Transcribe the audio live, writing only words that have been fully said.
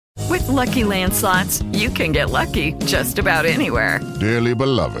Lucky Land Slots, you can get lucky just about anywhere. Dearly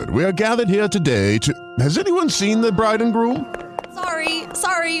beloved, we are gathered here today to... Has anyone seen the bride and groom?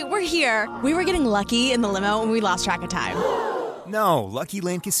 Sorry, we're here. We were getting lucky in the limo and we lost track of time. No, Lucky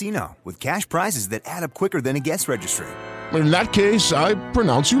Land Casino, with cash prizes that add up quicker than a guest registry. In that case, I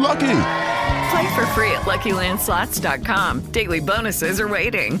pronounce you lucky. Play for free at LuckyLandSlots.com. Daily bonuses are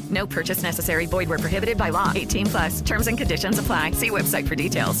waiting. No purchase necessary. Void where prohibited by law. 18+. Terms and conditions apply. See website for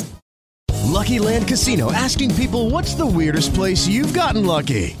details. Lucky Land Casino, asking people, what's the weirdest place you've gotten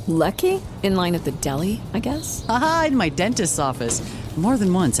lucky? Lucky? In line at the deli, I guess? Aha, in my dentist's office. More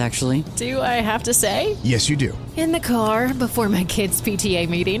than once, actually. Do I have to say? Yes, you do. In the car before my kids' PTA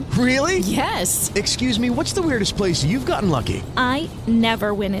meeting. Really? Yes. Excuse me, what's the weirdest place you've gotten lucky? I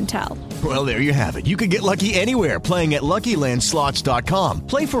never win and tell. Well, there you have it. You can get lucky anywhere, playing at LuckyLandSlots.com.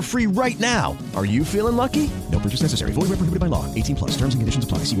 Play for free right now. Are you feeling lucky? No purchase necessary. Void where prohibited by law. 18+. Terms and conditions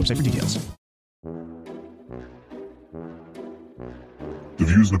apply. See website for details. The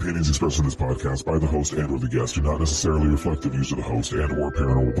views and opinions expressed in this podcast by the host and or the guest do not necessarily reflect the views of the host and or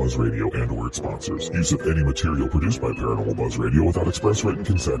Paranormal Buzz Radio and or its sponsors. Use of any material produced by Paranormal Buzz Radio without express written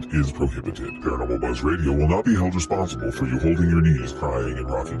consent is prohibited. Paranormal Buzz Radio will not be held responsible for you holding your knees, crying, and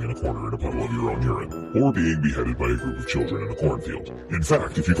rocking in a corner in a puddle of your own urine, or being beheaded by a group of children in a cornfield. In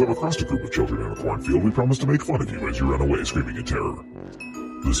fact, if you come across a group of children in a cornfield, we promise to make fun of you as you run away screaming in terror.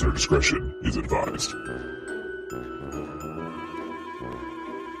 Listener discretion is advised.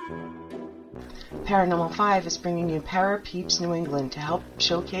 Paranormal 5 is bringing you Parapeeps New England to help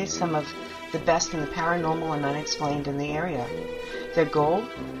showcase some of the best in the paranormal and unexplained in the area. Their goal?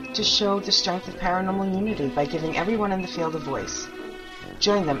 To show the strength of paranormal unity by giving everyone in the field a voice.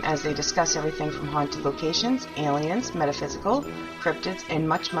 Join them as they discuss everything from haunted locations, aliens, metaphysical, cryptids, and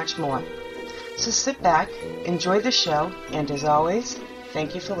much, much more. So sit back, enjoy the show, and as always,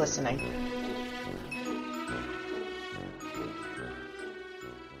 thank you for listening.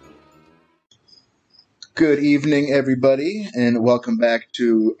 Good evening, everybody, and welcome back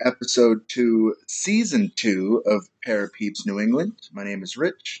to episode 2, season 2 of Parapeeps New England. My name is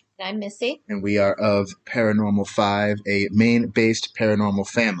Rich. I'm Missy. And we are of Paranormal 5, a Maine-based paranormal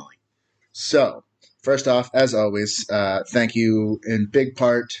family. So, first off, as always, thank you in big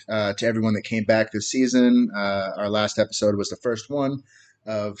part to everyone that came back this season. Our last episode was the first one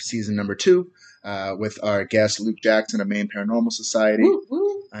of season number 2 with our guest, Luke Jackson of Maine Paranormal Society. Woo, woo.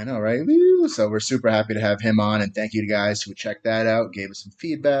 I know, right? Woo! So we're super happy to have him on, and thank you to guys who checked that out, gave us some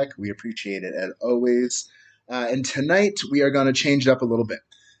feedback. We appreciate it as always. And tonight, we are going to change it up a little bit.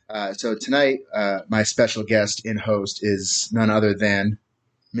 So tonight, my special guest and host is none other than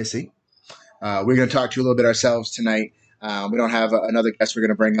Missy. We're going to talk to you a little bit ourselves tonight. We don't have another guest we're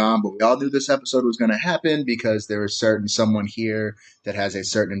going to bring on, but we all knew this episode was going to happen because there is someone here that has a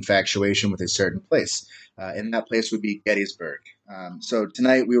certain infatuation with a certain place. And that place would be Gettysburg. So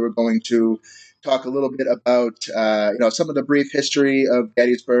tonight we were going to talk a little bit about some of the brief history of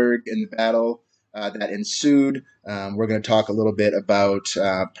Gettysburg and the battle that ensued. We're going to talk a little bit about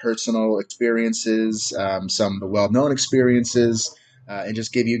personal experiences, some of the well-known experiences, and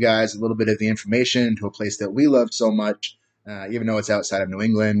just give you guys a little bit of the information to a place that we love so much, even though it's outside of New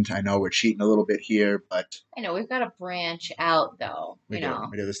England. I know we're cheating a little bit here, but I know we've got to branch out, though. We do.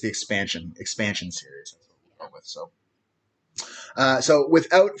 This is the expansion series. That's what we're going with. So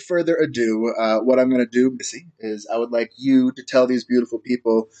without further ado, what I'm going to do, Missy, is I would like you to tell these beautiful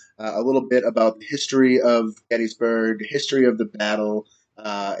people a little bit about the history of Gettysburg, the history of the battle,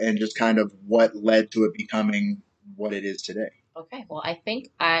 and just kind of what led to it becoming what it is today. Okay, well, I think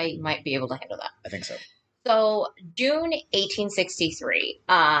I might be able to handle that. I think so. So, June 1863,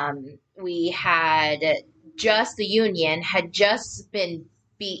 the Union had just been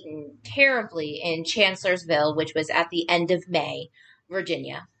beaten terribly in Chancellorsville, which was at the end of May,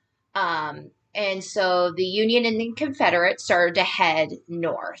 Virginia. And so the Union and the Confederates started to head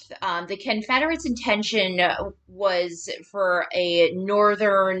north. The Confederates' intention was for a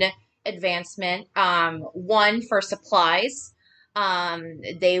northern advancement, one for supplies.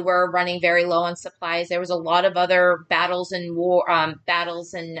 They were running very low on supplies. There was a lot of other battles and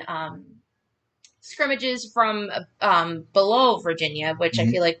scrimmages from below Virginia, which I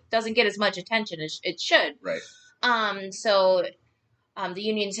feel like doesn't get as much attention as it should. Right. So the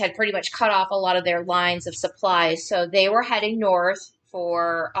Unions had pretty much cut off a lot of their lines of supplies. So they were heading north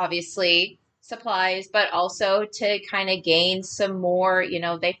for, obviously, supplies, but also to kind of gain some more,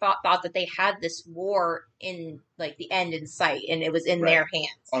 they thought that they had this war in, like, the end in sight, and it was in their hands.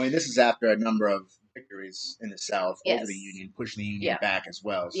 I mean, this is after a number of victories in the South over the Union, pushing the Union back as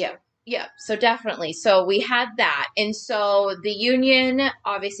well. So. Yeah. Yeah, so definitely. So we had that. And so the Union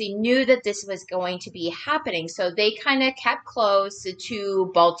obviously knew that this was going to be happening. So they kind of kept close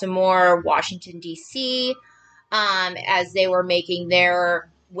to Baltimore, Washington, D.C., as they were making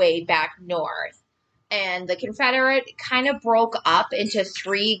their way back north. And the Confederate kind of broke up into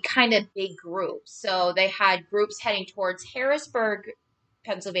three kind of big groups. So they had groups heading towards Harrisburg,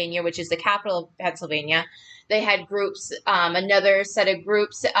 Pennsylvania, which is the capital of Pennsylvania. They had groups, another set of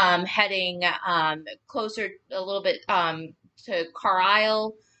groups heading closer a little bit to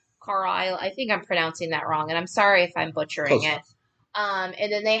Carlisle. I think I'm pronouncing that wrong, and I'm sorry if I'm butchering it.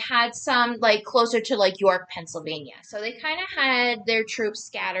 And then they had some like closer to like York, Pennsylvania. So they kind of had their troops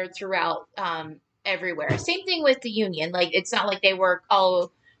scattered throughout everywhere. Same thing with the Union. Like, it's not like they were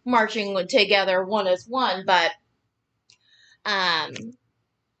all marching together one as one, but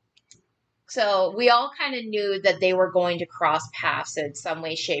so we all kind of knew that they were going to cross paths in some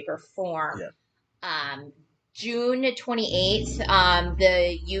way, shape, or form. Yeah. June 28th,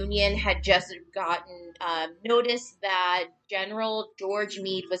 the Union had just gotten notice that General George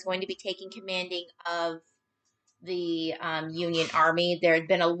Meade was going to be taking commanding of the Union Army. There had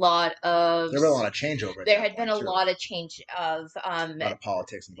been a lot of changeover. There had been a lot of change of a lot of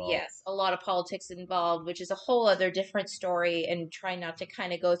politics involved. Yes, a lot of politics involved, which is a whole other different story. And try not to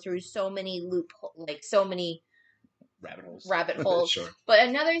kind of go through so many so many rabbit holes. Sure. But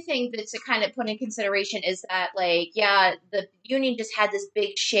another thing that's to kind of put in consideration is that, the Union just had this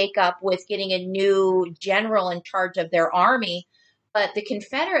big shakeup with getting a new general in charge of their army, but the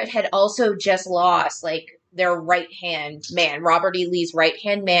Confederate had also just lost their right-hand man, Robert E. Lee's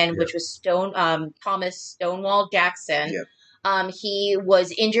right-hand man, which was Thomas Stonewall Jackson. He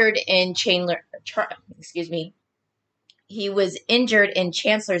was injured in He was injured in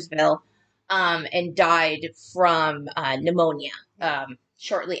Chancellorsville and died from pneumonia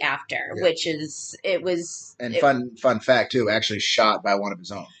shortly after, fun fact too, actually shot by one of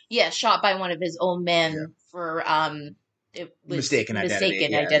his own. Yeah, shot by one of his own men for it was mistaken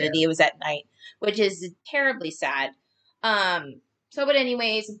identity. It was at night, which is terribly sad. But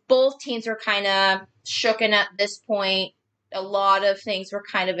anyways, both teams were kind of shooken at this point. A lot of things were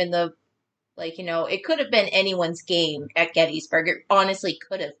kind of in the, it could have been anyone's game at Gettysburg. It honestly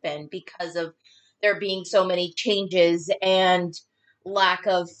could have been, because of there being so many changes and lack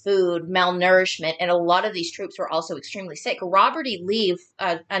of food, malnourishment, and a lot of these troops were also extremely sick. Robert E. Lee,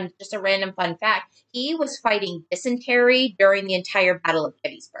 and just a random fun fact, he was fighting dysentery during the entire Battle of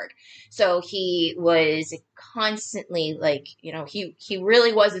Gettysburg. So he was constantly he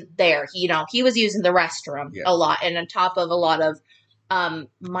really wasn't there. He was using the restroom a lot, and on top of a lot of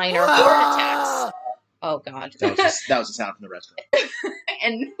minor heart attacks. Oh God, that was the sound from the restroom.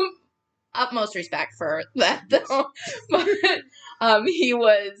 And utmost respect for that, though. But he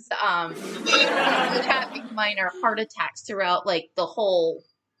was having minor heart attacks throughout the whole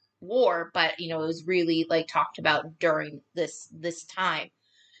war, but it was really talked about during this time.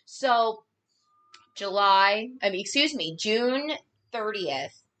 So June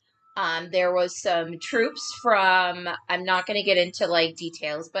 30th, there was some troops from, I'm not going to get into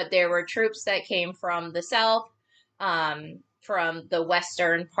details, but there were troops that came from the south, from the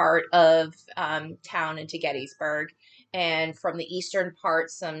western part of town into Gettysburg, and from the eastern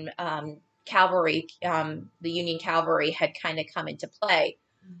part, some cavalry, the Union cavalry had kind of come into play,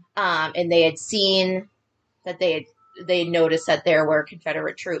 and they had seen that they had noticed that there were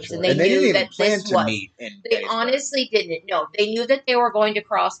Confederate troops, sure. And they knew that this was. They honestly didn't know. They knew that they were going to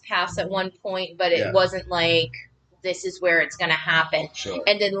cross paths at one point, but it wasn't this is where it's going to happen. Sure.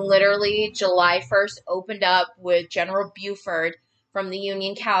 And then literally July 1st opened up with General Buford from the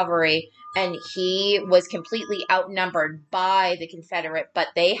Union Cavalry, and he was completely outnumbered by the Confederate, but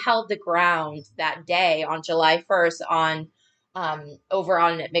they held the ground that day on July 1st on over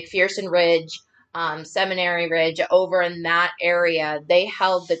on McPherson Ridge, Seminary Ridge, over in that area. They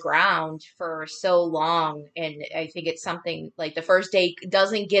held the ground for so long, and I think it's something the first day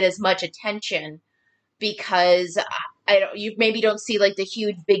doesn't get as much attention because you maybe don't see the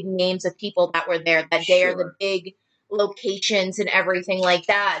huge big names of people that were there that day, or the big locations and everything like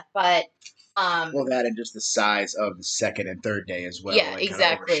that, but that and just the size of the second and third day as well. Yeah,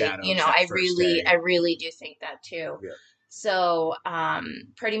 exactly. I really do think that too. Yeah. So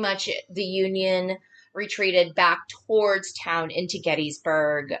pretty much the Union retreated back towards town into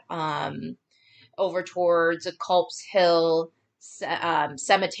Gettysburg, over towards Culp's Hill,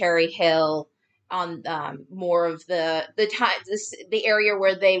 Cemetery Hill, on more of the area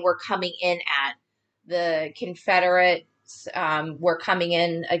where they were coming in at. The Confederates were coming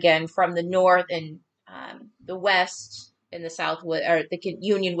in again from the north and the west, in the south, or the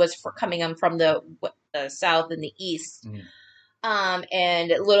Union was coming on from the south and the east. Mhm. And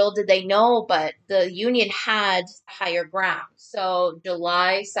little did they know, but the Union had higher ground. So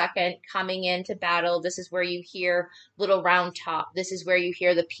July 2nd, coming into battle, this is where you hear Little Round Top. This is where you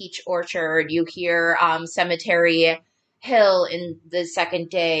hear the Peach Orchard. You hear Cemetery Hill in the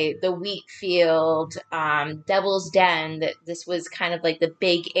second day, the wheat field, Devil's Den. This was kind of like the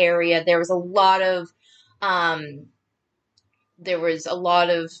big area. There was a lot of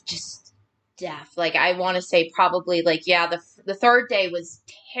just death. Like, I want to say probably like, yeah, the third day was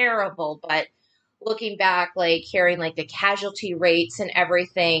terrible, but looking back, like hearing like the casualty rates and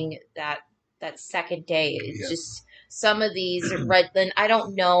everything that second day, it's just some of these Redland, I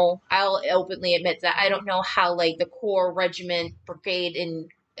don't know, I'll openly admit that I don't know how like the Corps, Regiment, Brigade,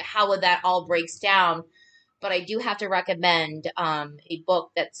 and how that all breaks down, but I do have to recommend a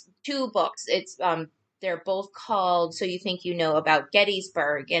book that's 2 books. It's they're both called So You Think You Know About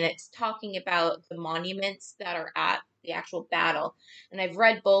Gettysburg, and it's talking about the monuments that are at the actual battle. And I've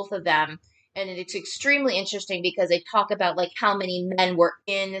read both of them, and it's extremely interesting because they talk about like how many men were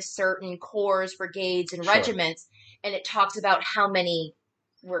in certain corps, brigades, and regiments, and it talks about how many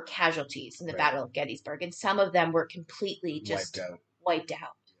were casualties in the Battle of Gettysburg, and some of them were completely just wiped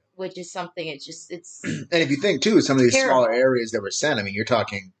out, which is something. It's and if you think too, some of these terrible. smaller areas that were sent, I mean, you're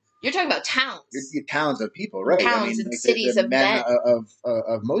talking about towns. Towns of people, right? Towns and cities the of men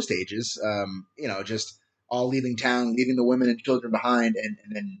of most ages, just all leaving town, leaving the women and children behind, and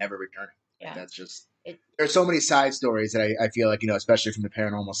then never returning. Yeah. That's just there's so many side stories that I feel like, especially from the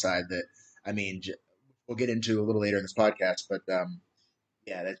paranormal side, that I mean, we'll get into a little later in this podcast, but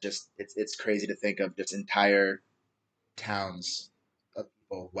that's just it's crazy to think of just entire towns of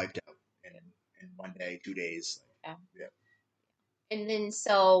people wiped out in 1 day, 2 days. Yeah. Yeah. And then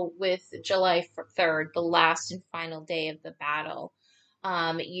so with July 3rd, the last and final day of the battle,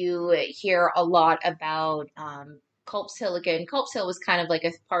 you hear a lot about Culp's Hill again. Culp's Hill was kind of like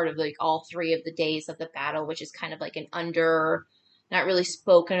a part of like all 3 of the days of the battle, which is kind of like an not really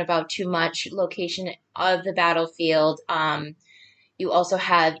spoken about too much location of the battlefield. You also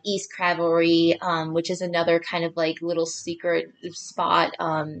have East Cavalry, which is another kind of like little secret spot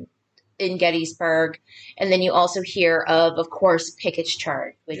in Gettysburg. And then you also hear of course, Pickett's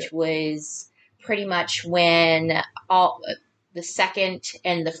Charge, which was pretty much when all the 2nd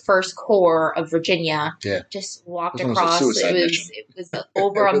and the 1st Corps of Virginia just walked across. It was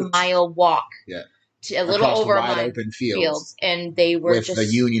over a mile walk. Yeah. To a little over a mile open fields, and they were with the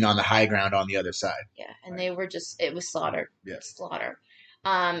Union on the high ground on the other side. Yeah, and they were it was slaughtered. Yes. Slaughter.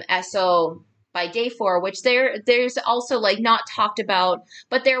 So by day 4, which there's also like not talked about,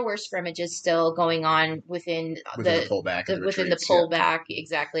 but there were scrimmages still going on within the pullback,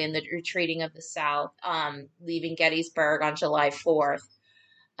 exactly, and the retreating of the South, leaving Gettysburg on July 4th.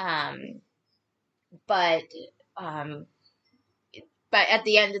 But at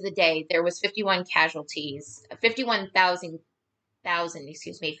the end of the day, there was 51 casualties, 51,000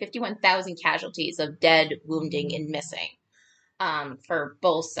 casualties of dead, wounding, and missing. For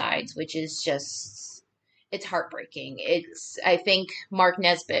both sides, which is it's heartbreaking. I think Mark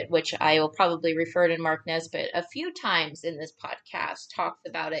Nesbitt, which I will probably refer to Mark Nesbitt a few times in this podcast, talks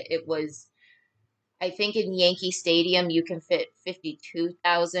about it. It was, I think in Yankee Stadium, you can fit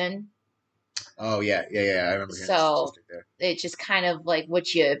 52,000. Oh, yeah. I remember. So it's just kind of like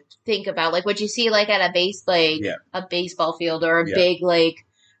what you think about, like what you see like at a baseball field or a big like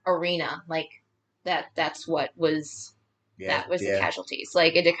arena, like that's what was... that was the casualties.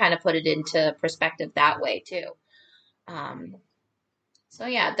 Like, to kind of put it into perspective that way, too. So,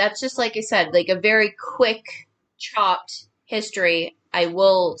 yeah, that's just, like I said, like a very quick, chopped history. I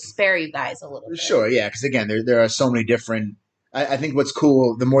will spare you guys a little bit. Sure, yeah, because, again, there are so many different... I think what's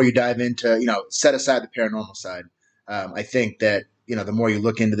cool, the more you dive into, set aside the paranormal side, I think that, the more you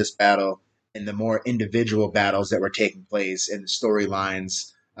look into this battle and the more individual battles that were taking place and the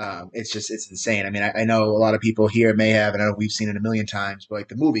storylines... it's insane. I mean, I know a lot of people here may have, and I know we've seen it a million times, but like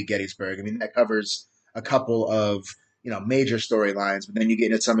the movie Gettysburg, I mean, that covers a couple of, major storylines, but then you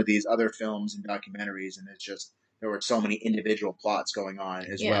get into some of these other films and documentaries, and it's just, there were so many individual plots going on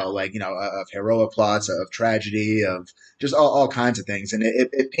as well, like, of heroic plots, of tragedy, of just all kinds of things. And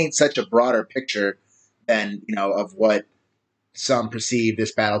it paints such a broader picture than, of what some perceive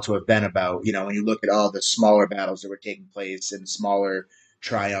this battle to have been about, when you look at all the smaller battles that were taking place and smaller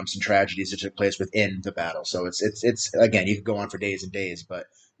triumphs and tragedies that took place within the battle. So it's again, you could go on for days and days, but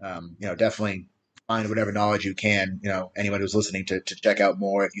definitely find whatever knowledge you can. Anyone who's listening to check out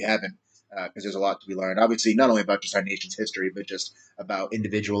more if you haven't, because there's a lot to be learned. Obviously, not only about just our nation's history, but just about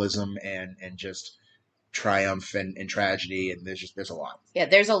individualism and just triumph and tragedy, and there's a lot. Yeah,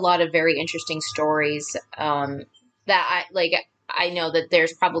 there's a lot of very interesting stories that I know that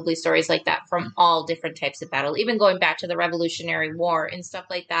there's probably stories like that from all different types of battle, even going back to the Revolutionary War and stuff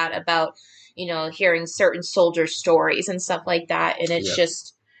like that about, hearing certain soldiers' stories and stuff like that. And it's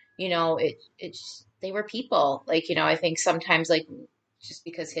just, it's they were people. I think sometimes just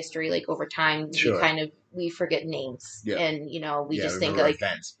because history, over time, we forget names and, we just think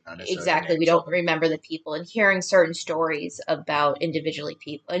events, exactly. We don't remember the people, and hearing certain stories about individual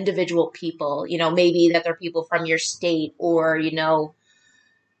people, maybe that they're people from your state or,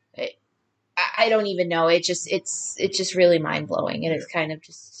 I don't even know. It's just really mind blowing. And it's kind of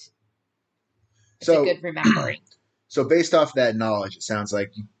just, a good remembering. So based off that knowledge, it sounds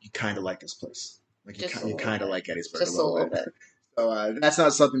like you kind of like this place. You kind of like Gettysburg just a little bit. So that's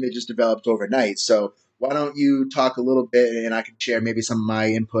not something that just developed overnight. So why don't you talk a little bit, and I can share maybe some of my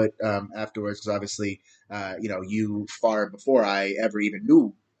input afterwards, because obviously, you far before I ever even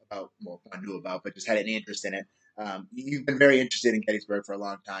knew about, but just had an interest in it. You've been very interested in Gettysburg for a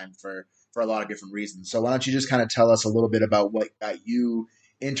long time for a lot of different reasons. So why don't you just kind of tell us a little bit about what got you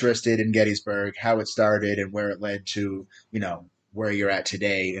interested in Gettysburg, how it started, and where it led to, where you're at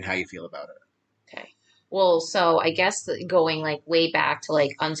today and how you feel about it. Well, so I guess going way back to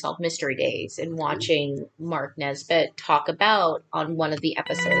Unsolved Mystery Days and watching Mark Nesbitt talk about on one of the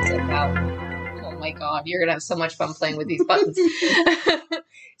episodes about, oh my God, you're going to have so much fun playing with these buttons.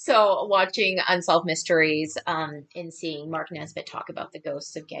 So watching Unsolved Mysteries and seeing Mark Nesbitt talk about the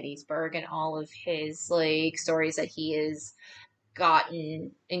ghosts of Gettysburg and all of his stories that he has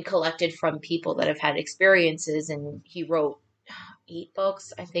gotten and collected from people that have had experiences. And he wrote 8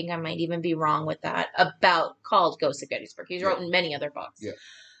 books. I think I might even be wrong with that, called Ghosts of Gettysburg. He's written many other books. Yeah.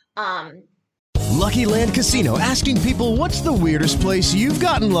 Lucky Land Casino, asking people, what's the weirdest place you've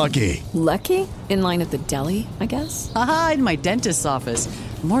gotten lucky? Lucky? In line at the deli, I guess? Aha, in my dentist's office.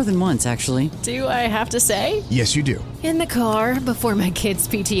 More than once, actually. Do I have to say? Yes, you do. In the car before my kids'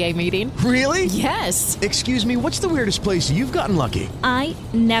 PTA meeting. Really? Yes. Excuse me, what's the weirdest place you've gotten lucky? I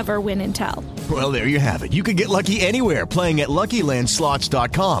never win and tell. Well, there you have it. You can get lucky anywhere, playing at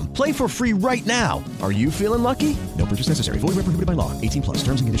LuckyLandSlots.com. Play for free right now. Are you feeling lucky? No purchase necessary. Void where prohibited by law. 18+.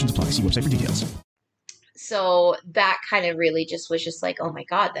 Terms and conditions apply. See website for details. So that kind of really just was just oh my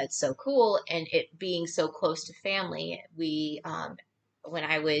God, that's so cool. And it being so close to family, we, when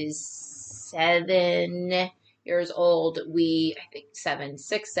I was 7 years old, I think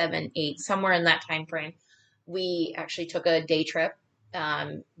 6, 7, 8, somewhere in that time frame, we actually took a day trip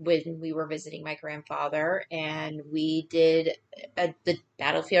when we were visiting my grandfather, and we did the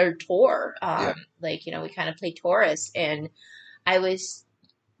battlefield tour. We kind of played tourist, and I was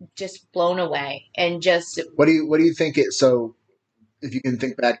just blown away. And just what do you think so if you can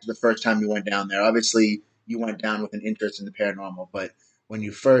think back to the first time you went down there, obviously you went down with an interest in the paranormal, but when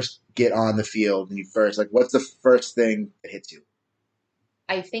you first get on the field and you first what's the first thing that hits you?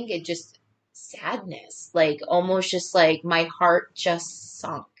 I think it just sadness, almost just my heart just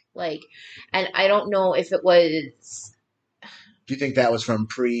sunk, and I don't know if it was. Do you think that was from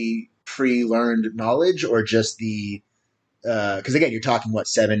pre-learned knowledge, or just the because again, you're talking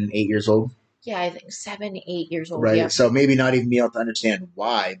 7, 8 years old? Yeah, I think 7, 8 years old. Right. Yeah. So maybe not even be able to understand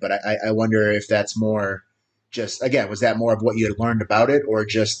why, but I wonder if that's more just, again, was that more of what you had learned about it, or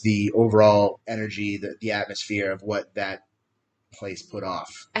just the overall energy, the atmosphere of what that place put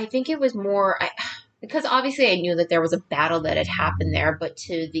off? I think it was more, because obviously I knew that there was a battle that had happened there, but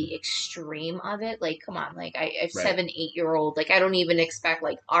to the extreme of it, come on, a 7, 8 year old, I don't even expect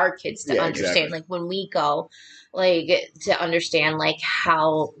our kids to understand, exactly. When we go, to understand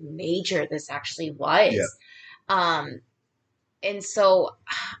how major this actually was. Yeah. And so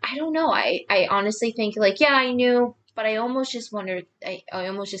I don't know. I honestly think I knew, but I almost just wondered, I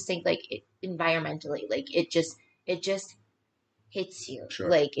almost just think environmentally, it just hits you. Sure.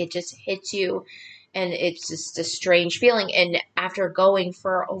 It just hits you, and it's just a strange feeling. And after going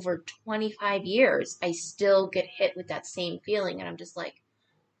for over 25 years, I still get hit with that same feeling. And I'm just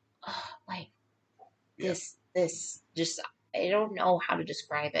this just, I don't know how to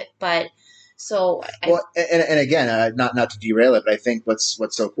describe it, but so. And again, not to derail it, but I think what's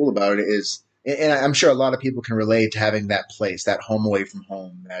so cool about it is, and I'm sure a lot of people can relate to having that place, that home away from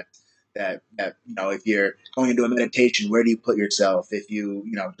home, that if you're going into a meditation, where do you put yourself? If you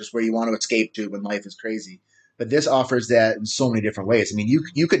just where you want to escape to when life is crazy. But this offers that in so many different ways. I mean,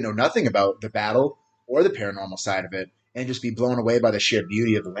 you could know nothing about the battle or the paranormal side of it, and just be blown away by the sheer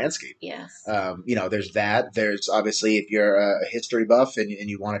beauty of the landscape. Yes. There's that. There's obviously, if you're a history buff and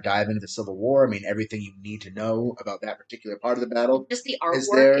you want to dive into the Civil War, I mean, everything you need to know about that particular part of the battle. Just the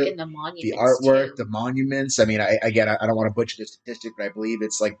artwork in the monuments. The artwork, too. the monuments. I mean, I don't want to butcher the statistic, but I believe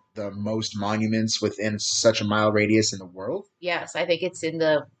it's like the most monuments within such a mile radius in the world. Yes, I think it's in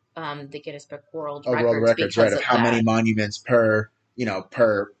the Guinness Book World Records, right? Of how many monuments per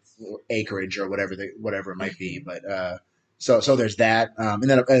acreage or whatever it might be. But so there's that, and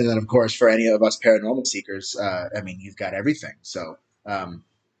then of course for any of us paranormal seekers, I mean, you've got everything. So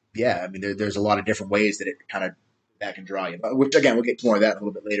yeah, I mean, there's a lot of different ways that it kind of that can draw you. But, which again, we'll get to more of that a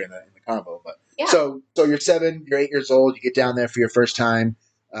little bit later in the convo. But yeah. So you're 7, you're 8 years old, you get down there for your first time,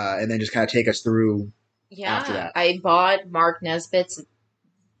 and then just kind of take us through. Yeah, after that. I bought Mark Nesbitt's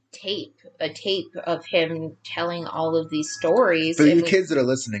a tape of him telling all of these stories. For the kids that are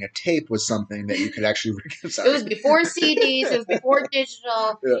listening, a tape was something that you could actually. It was before CDs, it was before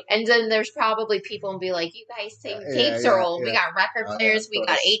digital, Yeah. And then there's probably people and be like, "You guys think tapes are old? We got record players, we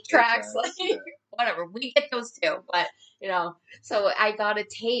got 8 tracks, like whatever. We get those too." But so I got a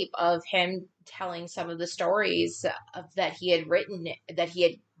tape of him telling some of the stories that he had written, that he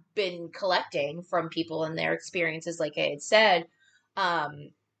had been collecting from people and their experiences, like I had said.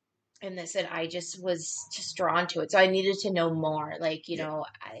 And I said, I just was just drawn to it. So I needed to know more. Like,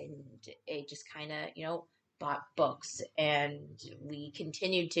 I just kind of, bought books, and we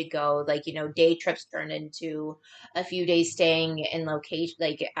continued to go, like, day trips turned into a few days staying in location,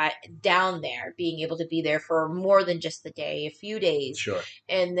 like down there, being able to be there for more than just the day, a few days. Sure.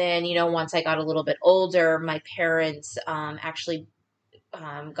 And then, once I got a little bit older, my parents actually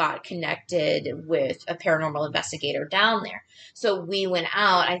got connected with a paranormal investigator down there. So we went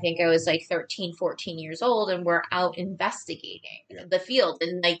out, I think I was like 13, 14 years old, and we're out investigating the field.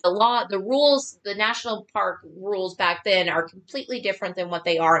 And like the rules, the national park rules back then are completely different than what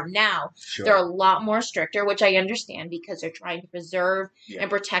they are now. Sure. They're a lot more stricter, which I understand because they're trying to preserve and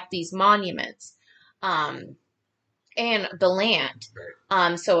protect these monuments. And the land.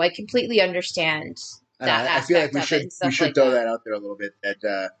 Right. So I completely understand that I feel like we should throw that out there a little bit, that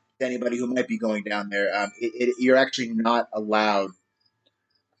to anybody who might be going down there, you're actually not allowed.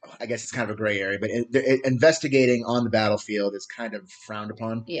 I guess it's kind of a gray area, but investigating on the battlefield is kind of frowned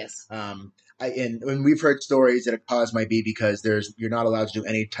upon. Yes. And we've heard stories that a cause might be because you're not allowed to do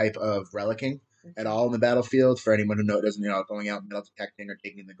any type of relicking at all in the battlefield. For anyone who doesn't, going out metal detecting or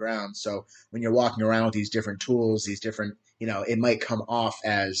taking the ground. So when you're walking around with these different tools, these different, it might come off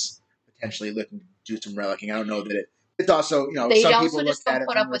as potentially looking to do some relicking. I don't know that it's also, they some also people just look at don't it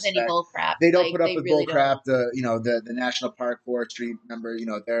put up with any bull crap. They don't put up with bull crap. The National Park Forestry member,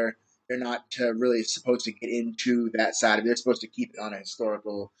 they're not really supposed to get into that side of it. They're supposed to keep it on a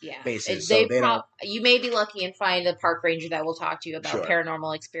historical basis. You may be lucky and find a park ranger that will talk to you about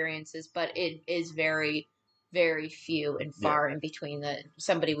paranormal experiences, but it is very, very few and far in between that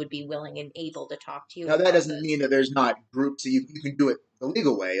somebody would be willing and able to talk to you. Now, that doesn't mean that there's not groups. You can do it the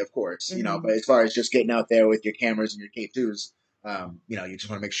legal way, of course, but as far as just getting out there with your cameras and your K2s, you just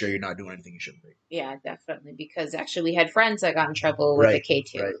want to make sure you're not doing anything you shouldn't be. Yeah, definitely. Because actually we had friends that got in trouble with the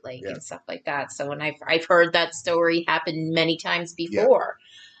K2, and stuff like that. So when I've heard that story happen many times before.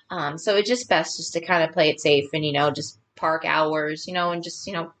 Yeah. So it's just best just to kind of play it safe and, just park hours, and just,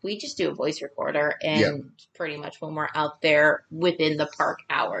 we just do a voice recorder and pretty much when we're out there within the park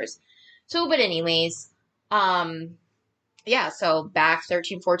hours. So, but anyways, so back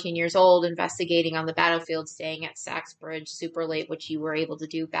 13, 14 years old, investigating on the battlefield, staying at Sachs Bridge super late, which you were able to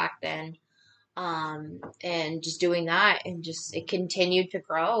do back then. And just doing that, and just it continued to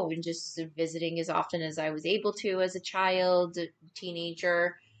grow, and just visiting as often as I was able to as a child, a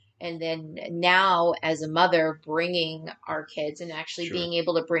teenager. And then now as a mother, bringing our kids and actually being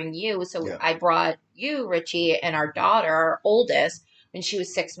able to bring you. So I brought you, Richie, and our daughter, our oldest, when she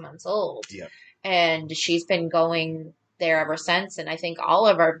was 6 months old. Yeah. And she's been going there ever since. And I think all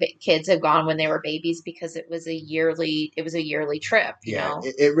of our kids have gone when they were babies because it was a yearly trip. You know?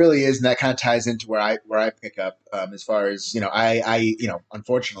 It really is. And that kind of ties into where I pick up as far as, I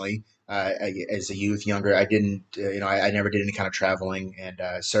unfortunately, as a youth, younger, I didn't, I never did any kind of traveling, and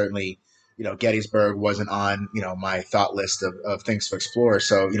certainly, Gettysburg wasn't on, my thought list of things to explore.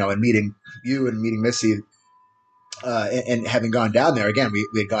 So, in meeting you and meeting Missy, and having gone down there again, we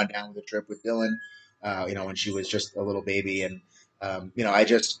had gone down with a trip with Dylan, when she was just a little baby, and I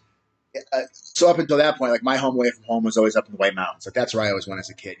just. So up until that point, like my home away from home was always up in the White Mountains. Like that's where I always went as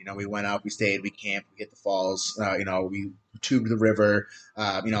a kid. We went out, we stayed, we camped, we hit the falls. We tubed the river.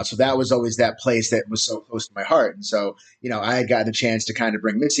 So that was always that place that was so close to my heart. And so I had gotten a chance to kind of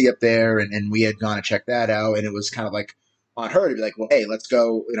bring Missy up there, and we had gone and checked that out. And it was kind of like on her to be like, well, hey, let's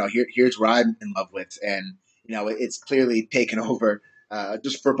go. Here's what I'm in love with, and it's clearly taken over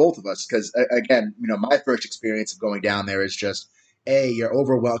just for both of us. Because again, my first experience of going down there is just you're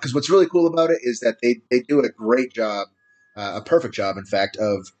overwhelmed. Because what's really cool about it is that they do a great job, a perfect job, in fact,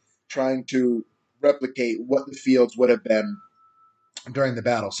 of trying to replicate what the fields would have been during the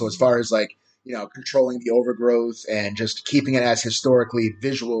battle. So as far as like, controlling the overgrowth and just keeping it as historically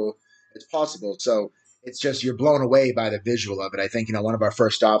visual as possible. So it's just, you're blown away by the visual of it. I think, one of our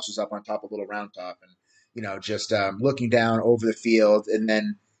first stops was up on top of Little Round Top and, just looking down over the field. And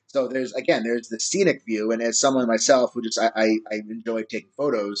then, so there's the scenic view. And as someone myself who I enjoy taking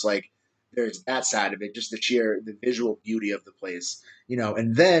photos, like there's that side of it, just the visual beauty of the place,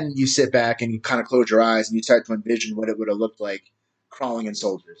 and then you sit back and you kind of close your eyes and you start to envision what it would have looked like crawling in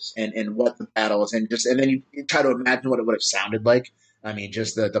soldiers and what the battle is, and then you try to imagine what it would have sounded like. I mean,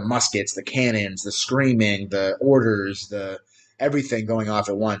 just the muskets, the cannons, the screaming, the orders, the everything going off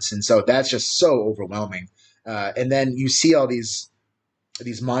at once. And so that's just so overwhelming. And then you see all these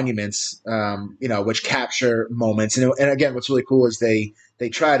monuments, which capture moments. And again, what's really cool is they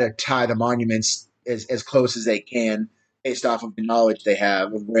try to tie the monuments as close as they can based off of the knowledge they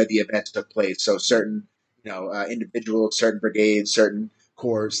have of where the events took place. So certain individuals, certain brigades, certain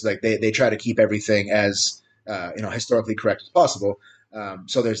corps, like they try to keep everything as historically correct as possible.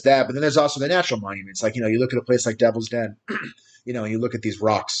 So there's that, but then there's also the natural monuments. Like, you look at a place like Devil's Den, and you look at these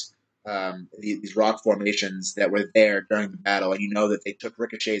rocks, these rock formations that were there during the battle, and that they took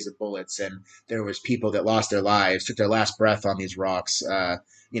ricochets of bullets, and there was people that lost their lives, took their last breath on these rocks.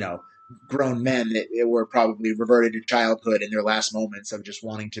 Grown men that were probably reverted to childhood in their last moments of just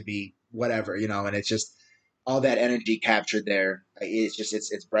wanting to be whatever, and it's just all that energy captured there is just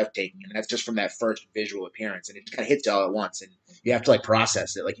it's breathtaking, and that's just from that first visual appearance, and it just kind of hits you all at once, and you have to like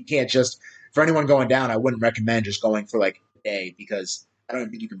process it. Like, you can't just, for anyone going down, I wouldn't recommend just going for like a day, because I don't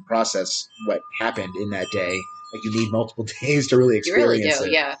think you can process what happened in that day. Like, you need multiple days to really experience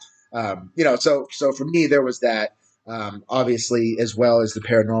it. Yeah. So for me, there was that. Obviously, as well as the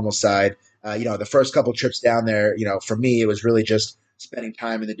paranormal side. The first couple trips down there, for me, it was really just spending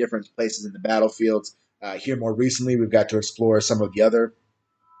time in the different places in the battlefields. Here more recently, we've got to explore some of the other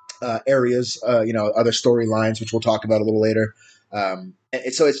areas, other storylines, which we'll talk about a little later. And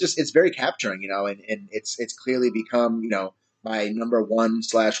so it's very capturing, and it's clearly become, my number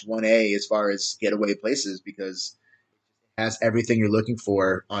 1/1A as far as getaway places, because it has everything you're looking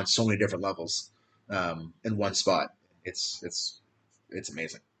for on so many different levels in one spot. It's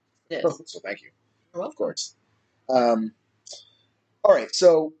amazing. It Perfect. So thank you. Of course. All right.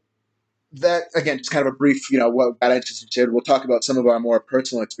 So that, again, just kind of a brief, what got interested. We'll talk about some of our more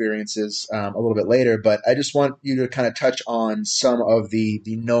personal experiences a little bit later, but I just want you to kind of touch on some of the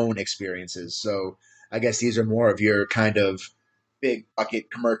known experiences. So I guess these are more of your kind of big bucket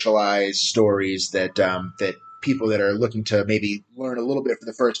commercialized stories that that people that are looking to maybe learn a little bit for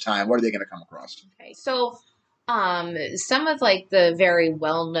the first time, what are they going to come across? Okay, so some of like the very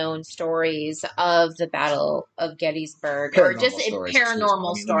well-known stories of the Battle of Gettysburg, or just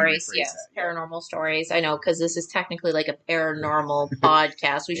paranormal stories. Yes, paranormal stories. I know, because this is technically like a paranormal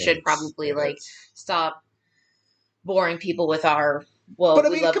podcast. We should probably stop boring people with our. Well, but I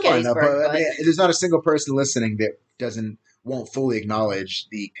mean, come on, but there's not a single person listening that won't fully acknowledge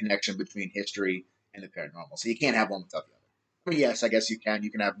the connection between history and the paranormal. So you can't have one without the other. But yes, I guess you can.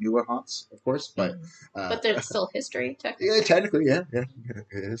 You can have newer haunts, of course, but there's still history, technically. Yeah, technically, yeah, it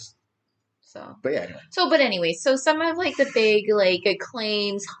is. So, but yeah. Anyway. So some of like the big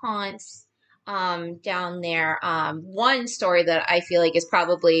claims, haunts, down there. One story that I feel like is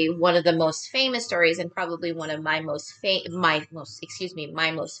probably one of the most famous stories, and probably one of my most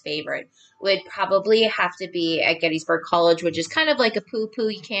favorite, would probably have to be at Gettysburg College, which is kind of like a poo-poo.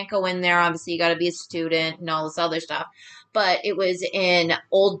 You can't go in there. Obviously, you got to be a student and all this other stuff. But it was in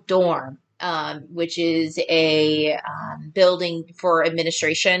Old Dorm, which is a building for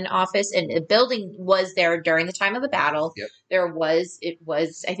administration office, and a building was there during the time of the battle. Yep. I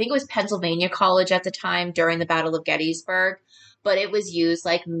think it was Pennsylvania College at the time during the Battle of Gettysburg, but it was used,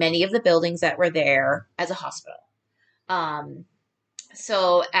 like many of the buildings that were there, as a hospital.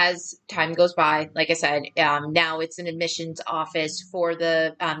 So as time goes by, like I said, now it's an admissions office for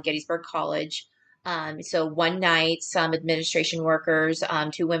the Gettysburg College. So one night, some administration workers,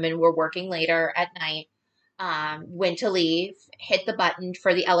 2 women were working later at night, went to leave, hit the button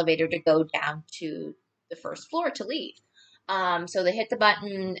for the elevator to go down to the first floor to leave. So they hit the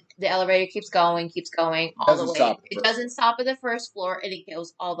button, the elevator keeps going all the way. It doesn't stop at the first floor, and it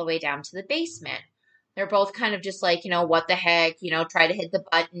goes all the way down to the basement. They're both kind of just like, what the heck, try to hit the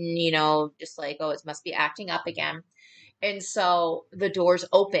button, just like, oh, it must be acting up again. And so the doors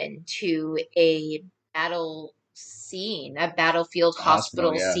open to a battle scene, a battlefield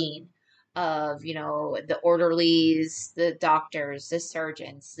hospital scene of, you know, the orderlies, the doctors, the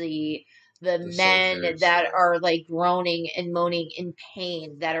surgeons, the men soldiers, that are like groaning and moaning in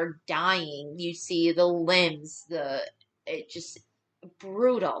pain, that are dying. You see the limbs, it just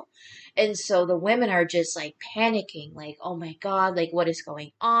brutal. And so the women are just like panicking, like, oh my God, like what is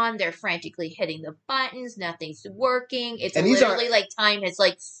going on? They're frantically hitting the buttons, nothing's working. It's literally like time has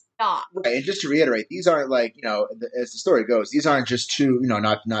like stopped. Right. And just to reiterate, these aren't like, you know, as the story goes, these aren't just two, you know,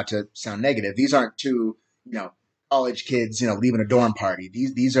 not to sound negative, these aren't two, you know, college kids, you know, leaving a dorm party.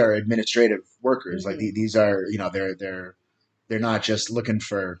 These are administrative workers. Like these are, you know, they're not just looking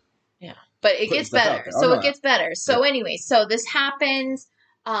for. Yeah. But it gets better. It gets better. So anyway, so this happens.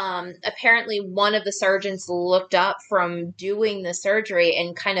 Apparently one of the surgeons looked up from doing the surgery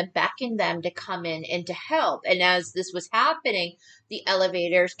and kind of beckoned them to come in and to help. And as this was happening, the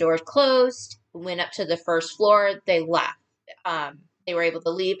elevator's doors closed, went up to the first floor, they left. They were able to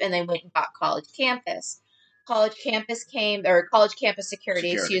leave and they went and got college campus. College campus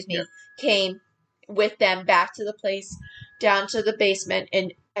security, came with them back to the place, down to the basement,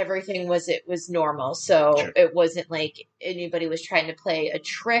 and everything was normal. So it wasn't like anybody was trying to play a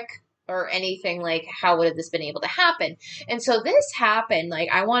trick or anything. Like, how would have this been able to happen? And so this happened, like,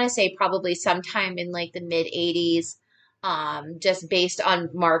 I want to say probably sometime in like the mid 80s, just based on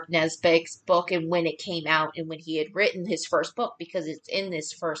Mark Nesbitt's book and when it came out and when he had written his first book, because it's in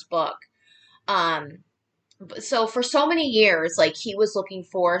this first book. So for so many years, like, he was looking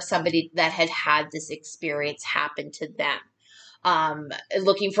for somebody that had this experience happen to them.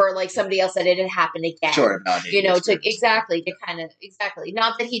 Looking for like somebody else that it had happened again. Sure, you know, to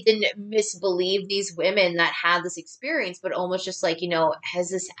not that he didn't misbelieve these women that had this experience, but almost just like, you know,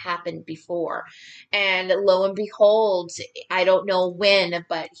 has this happened before? And lo and behold, I don't know when,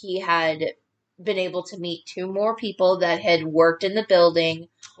 but he had been able to meet two more people that had worked in the building,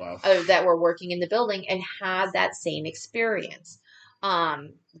 that were working in the building and had that same experience.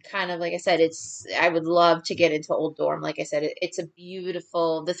 Kind of like I said, I would love to get into Old Dorm. Like I said, it's a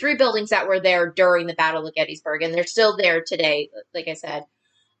beautiful, the three buildings that were there during the Battle of Gettysburg, and they're still there today. Like I said,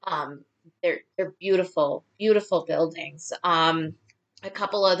 they're beautiful, beautiful buildings. A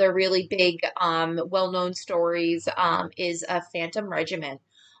couple other really big, well-known stories, is a Phantom Regiment.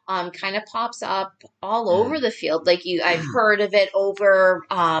 Kind of pops up all over the field. Like I've heard of it over,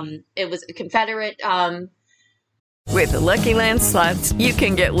 it was a Confederate, With the Lucky Land Slots, you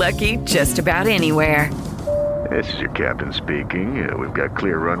can get lucky just about anywhere. This is your captain speaking. We've got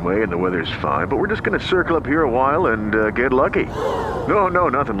clear runway and the weather's fine, but we're just going to circle up here a while and get lucky. No,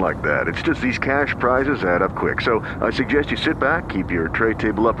 nothing like that. It's just these cash prizes add up quick. So I suggest you sit back, keep your tray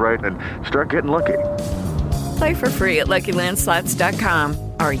table upright, and start getting lucky. Play for free at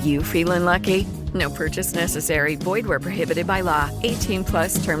LuckyLandSlots.com. Are you feeling lucky? No purchase necessary. Void where prohibited by law. 18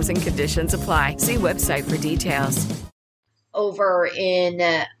 plus terms and conditions apply. See website for details. Over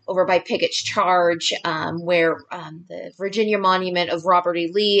by Pickett's Charge, where the Virginia Monument of Robert E.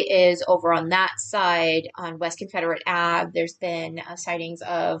 Lee is, over on that side on West Confederate Ave. There's been sightings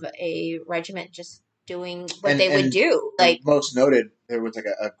of a regiment just doing what they would do. Like, most noted, there was like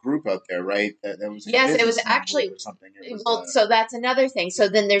a group out there, right? That was it was actually something. So that's another thing. So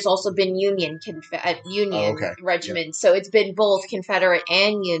then there's also been Union regiment. Yep. So it's been both Confederate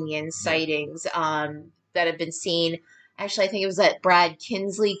and Union sightings that have been seen. Actually, I think it was that Brad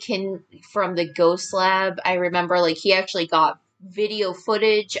Kinsley from the Ghost Lab. I remember, like, he actually got video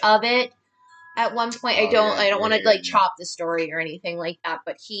footage of it at one point. I don't want to chop the story or anything like that,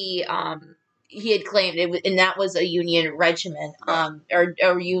 but he had claimed it was, and that was a Union regiment, or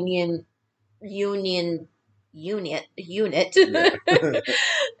Union unit,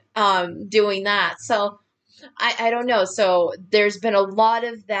 doing that. So I don't know. So there's been a lot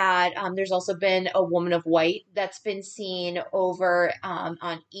of that. There's also been a woman of white that's been seen over on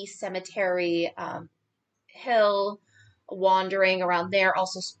East Cemetery Hill, wandering around there.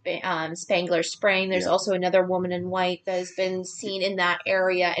 Also Spangler Spring. There's also another woman in white that has been seen in that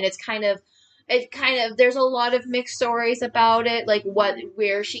area, and it's kind of there's a lot of mixed stories about it, like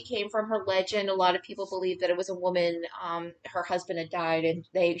where she came from, her legend. A lot of people believe that it was a woman, her husband had died, and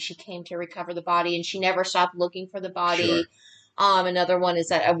she came to recover the body, and she never stopped looking for the body. Sure. Another one is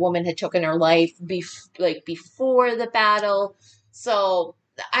that a woman had taken her life before the battle. So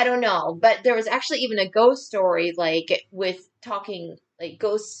I don't know, but there was actually even a ghost story,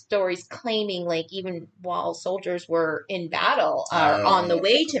 ghost stories claiming, like, even while soldiers were in battle, on the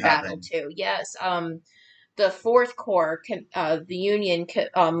way to battle too. Yes. The Fourth Corps, the Union,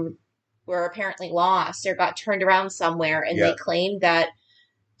 were apparently lost or got turned around somewhere, and they claimed that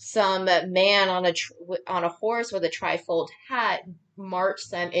some man on a horse with a trifold hat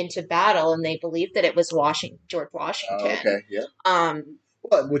marched them into battle, and they believed that it was George Washington. Oh, okay, yeah.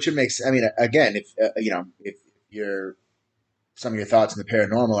 Well, which it makes. I mean, again, if if some of your thoughts in the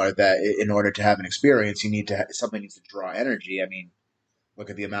paranormal are that in order to have an experience, you need to something needs to draw energy. I mean, look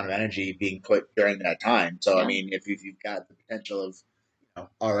at the amount of energy being put during that time. So, I mean, if you've got the potential of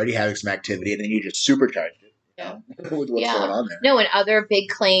already having some activity, and then you just supercharge it. With what's going on there. No, and other big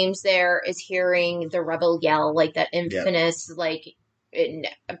claims there is hearing the rebel yell, like that infamous,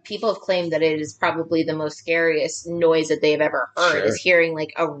 people have claimed that it is probably the most scariest noise that they've ever heard, is hearing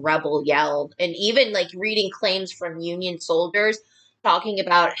like a rebel yell. And even like reading claims from Union soldiers talking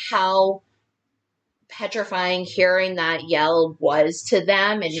about how petrifying hearing that yell was to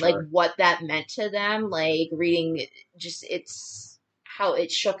them, and like what that meant to them, like reading just it's how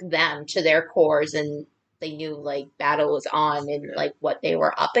it shook them to their cores, and they knew like battle was on, and like what they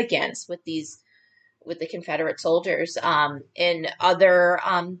were up against with the Confederate soldiers. And other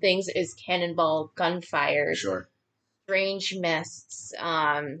things is cannonball gunfire, strange mists.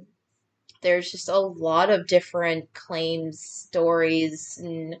 There's just a lot of different claims, stories,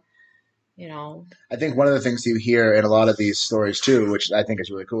 and I think one of the things you hear in a lot of these stories too, which I think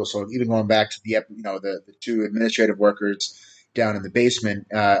is really cool. So even going back to the two administrative workers down in the basement,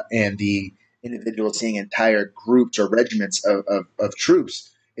 and the individuals seeing entire groups or regiments of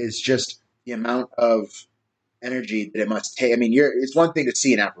troops, is just the amount of energy that it must take. I mean, it's one thing to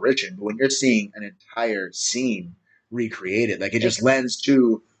see an apparition, but when you're seeing an entire scene recreated, like it just lends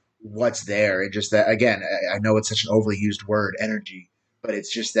to what's there. And just that, again, I know it's such an overly used word, energy, but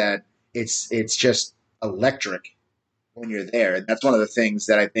it's just that it's just electric when you're there. And that's one of the things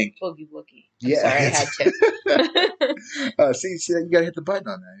that I think. Boogie woogie. Yeah, sorry, I had to. See, you got to hit the button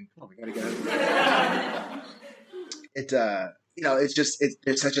on that. I mean, come on, we got to get it.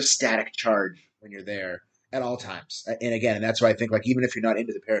 It's such a static charge when you're there at all times. And that's why I think, like, even if you're not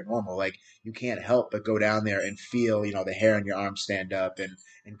into the paranormal, like, you can't help but go down there and feel, the hair on your arms stand up and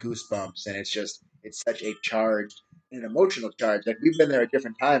goosebumps. And it's such a charged, an emotional charge. Like, we've been there at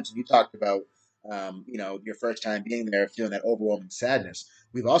different times, and you talked about, your first time being there, feeling that overwhelming sadness.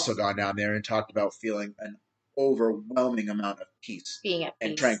 We've also gone down there and talked about feeling an overwhelming amount of peace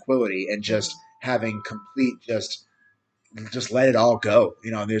and tranquility, and just having complete, just let it all go.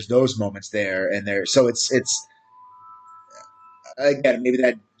 And there's those moments there, and there. So it's again, maybe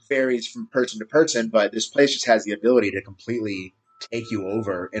that varies from person to person, but this place just has the ability to completely take you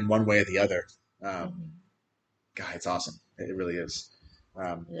over in one way or the other. God, it's awesome. It really is.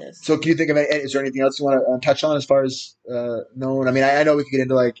 So can you think of is there anything else you want to touch on as far as known? I mean, I know we could get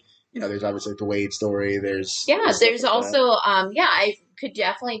into there's obviously the Wade story. There's also I could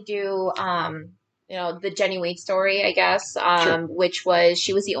definitely do the Jenny Wade story, I guess, which was,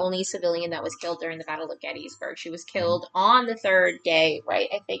 she was the only civilian that was killed during the Battle of Gettysburg. She was killed on the third day, right?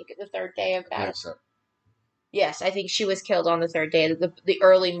 I think the third day of that. Yes, I think she was killed on the third day, the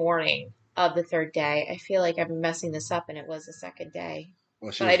early morning of the third day. I feel like I'm messing this up, and it was the second day.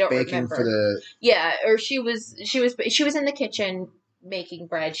 Well, but I don't remember. Or she was in the kitchen making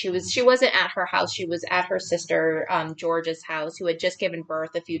bread. She wasn't at her house. She was at her sister George's house, who had just given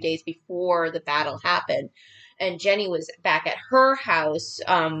birth a few days before the battle happened. And Jenny was back at her house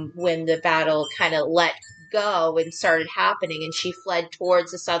when the battle kind of let go and started happening, and she fled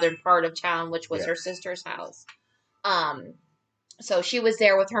towards the southern part of town, which was her sister's house. So she was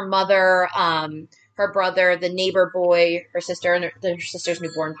there with her mother, her brother, the neighbor boy, her sister, and her sister's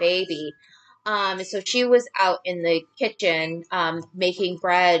newborn baby. So she was out in the kitchen making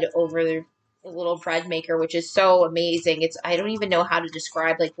bread over the little bread maker, which is so amazing. I don't even know how to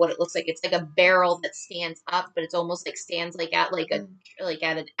describe like what it looks like. It's like a barrel that stands up, but it's almost like stands like at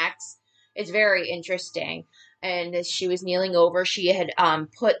an X. It's very interesting. And as she was kneeling over, she had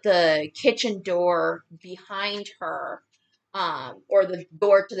put the kitchen door behind her, or the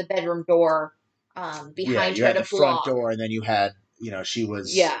door to the bedroom door behind her. You had the front door, and then you had, she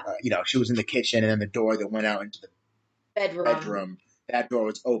was, she was in the kitchen, and then the door that went out into the bedroom, that door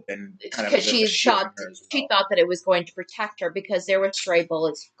was open. Because she thought that it was going to protect her, because there were stray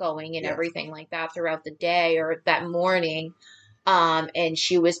bullets going and everything like that throughout the day or that morning. And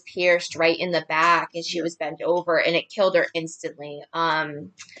she was pierced right in the back, and she was bent over, and it killed her instantly.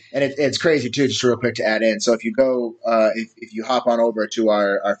 And it's crazy too, just real quick to add in. So if you go, if you hop on over to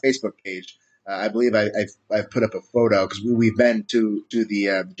our Facebook page, I believe I've put up a photo, because we've been to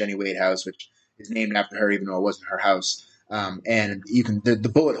the Jenny Wade house, which is named after her, even though it wasn't her house. And you can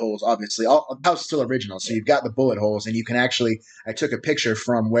the bullet holes, obviously, the house is still original, so you've got the bullet holes, and you can actually. I took a picture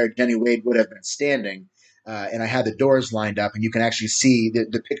from where Jenny Wade would have been standing, and I had the doors lined up, and you can actually see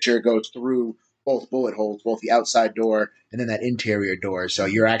the picture goes through both bullet holes, both the outside door and then that interior door. So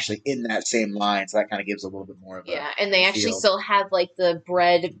you're actually in that same line, so that kind of gives a little bit more of a and they actually feel. still have like the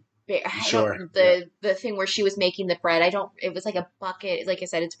bread. Sure. The thing where she was making the bread, it was like a bucket. Like I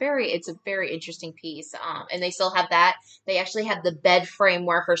said, it's a very interesting piece. And they still have that. They actually have the bed frame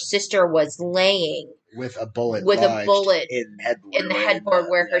where her sister was laying with a bullet in the headboard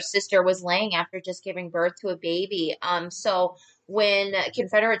where her sister was laying after just giving birth to a baby. So when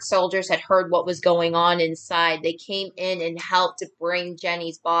Confederate soldiers had heard what was going on inside, they came in and helped to bring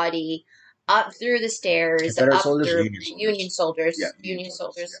Jenny's body up through the stairs. Confederate soldiers or Union soldiers? Yeah, Union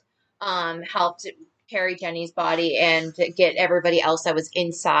soldiers. Helped carry Jenny's body and get everybody else that was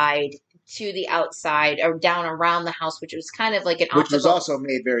inside to the outside or down around the house, which was kind of like which was also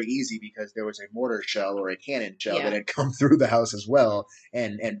made very easy because there was a mortar shell or a cannon shell that had come through the house as well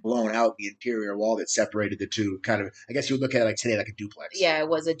and blown out the interior wall that separated the two. Kind of, I guess you would look at it like today, like a duplex. Yeah, it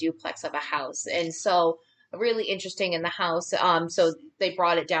was a duplex of a house, and so really interesting in the house. So they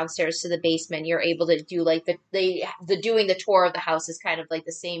brought it downstairs to the basement. You're able to do like doing the tour of the house is kind of like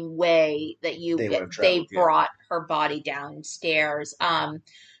the same way that they brought her body downstairs.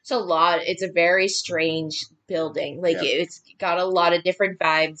 So it's a very strange building. Like it's got a lot of different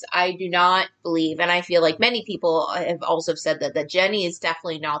vibes. I do not believe, and I feel like many people have also said that Jenny is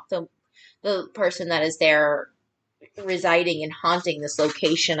definitely not the person that is there residing and haunting this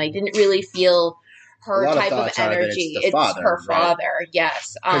location. I didn't really feel her type of energy. It's her father,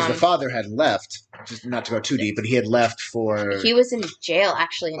 yes. Because the father had left, just not to go too deep, but he had left for... He was in jail,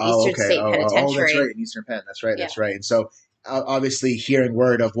 actually, in Eastern State Penitentiary. Oh, that's right, in Eastern Penn. That's right, that's right. And so, obviously, hearing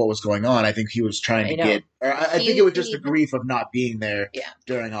word of what was going on, I think he was trying to get... I think it was just the grief of not being there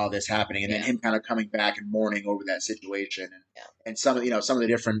during all this happening, and then him kind of coming back and mourning over that situation. And some of the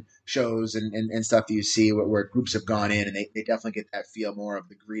different shows and stuff that you see where groups have gone in, and they definitely get that feel more of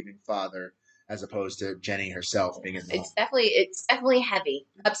the grieving father as opposed to Jenny herself being involved. It's definitely heavy.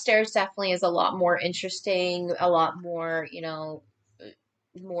 Upstairs definitely is a lot more interesting, a lot more,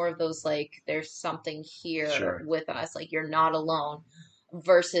 more of those like there's something here with us, like you're not alone,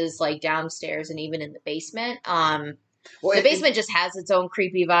 versus like downstairs and even in the basement. The basement just has its own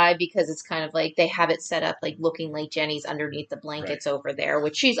creepy vibe because it's kind of like they have it set up like looking like Jenny's underneath the blankets over there,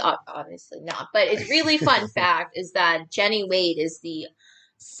 which she's obviously not. But it's really fun fact is that Jenny Wade is the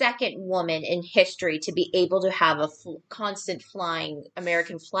second woman in history to be able to have a constant flying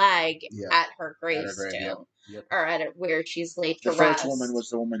American flag at her gravestone, or at where she's laid to rest. The first woman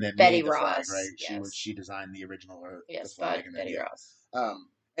was the woman that Betty made the Ross, flag, right? yes. She designed the original flag. Betty Ross.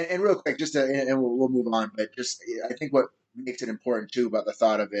 And real quick, just and we'll move on, but just I think what makes it important too about the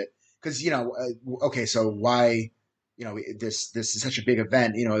thought of it, because okay, so why? This is such a big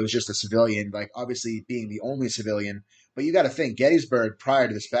event. It was just a civilian, like obviously being the only civilian. But you got to think, Gettysburg prior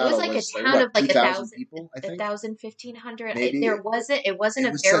to this battle was like a town of like 2,000 people, I think. 1,000, 1,500. It wasn't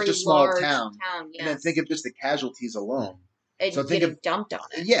a such very a small large town. Yes. And then think of just the casualties alone. And so think of dumped on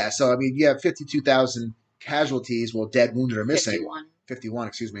it. Yeah, so I mean, you have 52,000 casualties, dead, wounded, or missing. 51,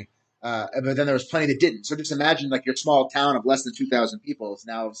 excuse me. But then there was plenty that didn't. So just imagine like your small town of less than 2,000 people is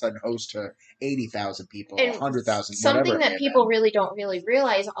now all of a sudden host to 80,000 people, 100,000. Something that people really don't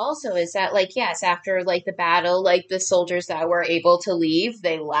realize also is that like, yes, after like the battle, like the soldiers that were able to leave,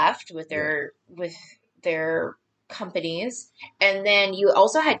 they left with their companies. And then you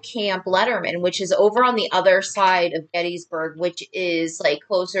also had Camp Letterman, which is over on the other side of Gettysburg, which is like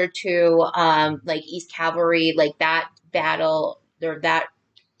closer to like East Cavalry, like that battle during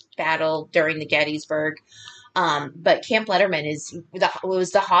the Gettysburg. But Camp Letterman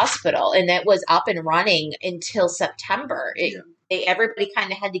was the hospital, and it was up and running until September. Everybody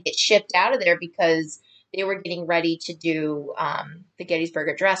kind of had to get shipped out of there because they were getting ready to do the Gettysburg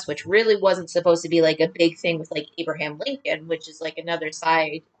Address, which really wasn't supposed to be like a big thing with like Abraham Lincoln, which is like another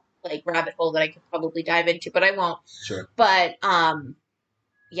side like rabbit hole that I could probably dive into, but I won't. Sure. But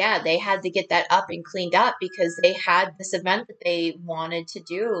they had to get that up and cleaned up because they had this event that they wanted to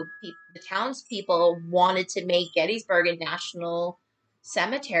do. The townspeople wanted to make Gettysburg a national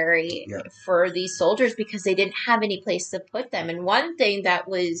cemetery for these soldiers because they didn't have any place to put them. And one thing that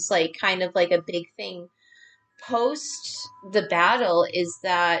was like kind of like a big thing post the battle is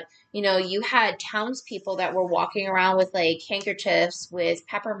that you had townspeople that were walking around with like handkerchiefs with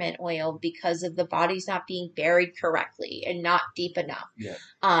peppermint oil because of the bodies not being buried correctly and not deep enough. Yeah.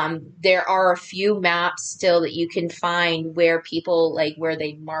 There are a few maps still that you can find where people, like where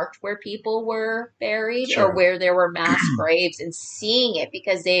they marked where people were buried or where there were mass graves, and seeing it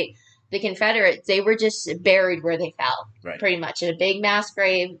because the Confederates, they were just buried where they fell, pretty much in a big mass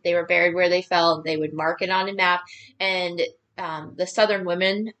grave. They were buried where they fell. They would mark it on a map. And the Southern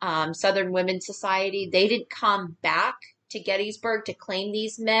Women's Society, they didn't come back to Gettysburg to claim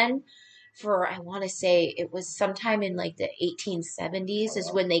these men for, I want to say it was sometime in like the 1870s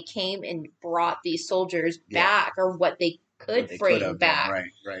is when they came and brought these soldiers back, or what they could bring back.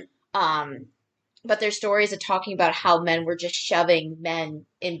 Right. But there's stories of talking about how men were just shoving men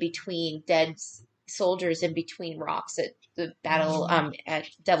in between dead soldiers in between rocks at the battle at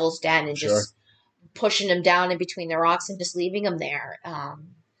Devil's Den, and just pushing them down in between the rocks and just leaving them there.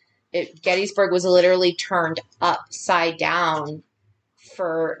 Gettysburg was literally turned upside down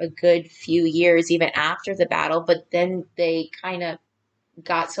for a good few years, even after the battle. But then they kind of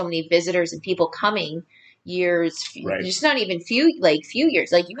got so many visitors and people coming just not even few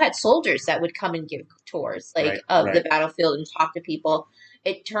years. Like you had soldiers that would come and give tours of the battlefield and talk to people.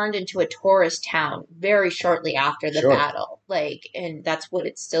 It turned into a tourist town very shortly after the battle. And that's what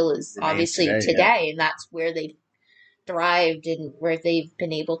it still is, obviously today. And that's where they thrived and where they've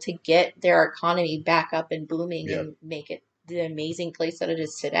been able to get their economy back up and booming and make it the amazing place that it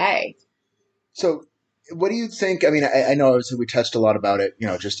is today. So what do you think? I mean, I know obviously we touched a lot about it,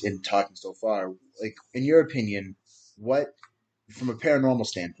 just in talking so far. Like, in your opinion, what, from a paranormal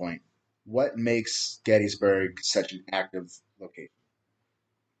standpoint, what makes Gettysburg such an active location?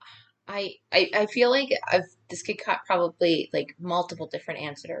 I feel like this could cut probably like multiple different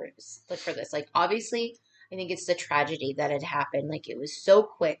answers for this. Like, obviously, I think it's the tragedy that had happened. Like, it was so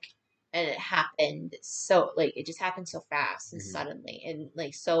quick and it happened so, like, it just happened so fast and suddenly. And,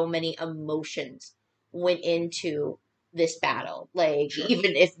 like, so many emotions went into this battle. Like,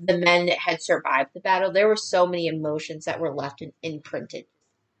 even if the men had survived the battle, there were so many emotions that were left and imprinted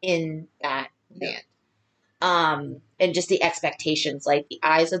in that land. And just the expectations, like the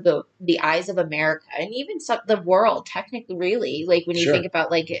eyes of America, and even the world, technically, really, like when you think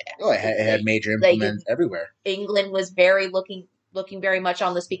about like, it had major implements everywhere. England was looking very much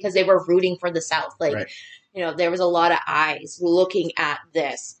on this because they were rooting for the South. Like, there was a lot of eyes looking at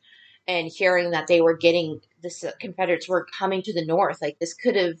this and hearing that they were getting the Confederates were coming to the North. Like, it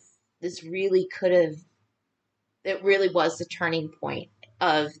really was the turning point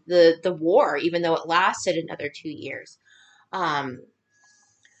of the war, even though it lasted another 2 years. But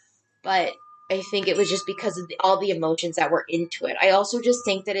I think it was just because of all the emotions that were into it. I also just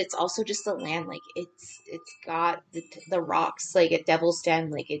think that it's also just the land. Like, it's got the rocks, like at Devil's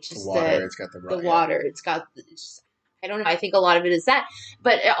Den. Like, it's just it's got the water. It's got I don't know. I think a lot of it is that.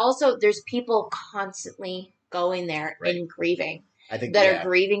 But also, there's people constantly going there and grieving. I think are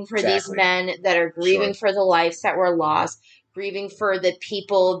grieving for these men, that are grieving for the lives that were lost, grieving for the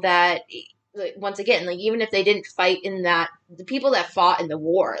people that, like, once again, like, even if they didn't fight in that, the people that fought in the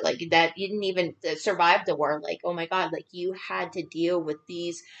war, like, that didn't even survive the war, like, oh my God, like, you had to deal with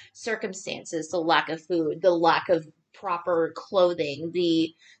these circumstances, the lack of food, the lack of proper clothing,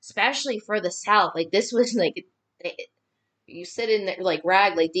 especially for the South, like, this was like, you sit in there, like,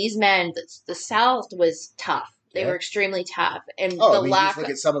 rag, like, these men, the South was tough. They were extremely tough, and lack. Look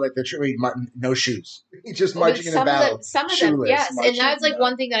at some of like the Reed Martin, no shoes, just marching in a battle. Some of them, yes, and that's like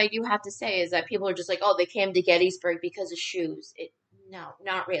one thing that I do have to say is that people are just like, oh, they came to Gettysburg because of shoes. No,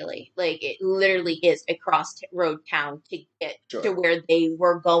 not really. Like, it literally is a crossroad town to get to where they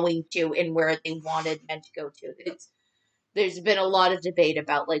were going to and where they wanted men to go to. There's been a lot of debate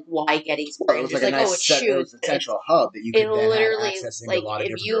about like why Gettysburg. Well, it was like it's shoes. It was a central hub that you could then have access into a lot of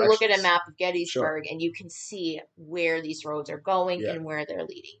different if you look at a map of Gettysburg and you can see where these roads are going and where they're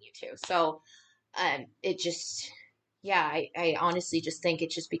leading you to. So, it just, I honestly just think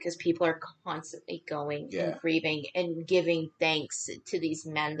it's just because people are constantly going and grieving and giving thanks to these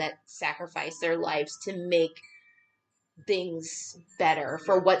men that sacrificed their lives to make things better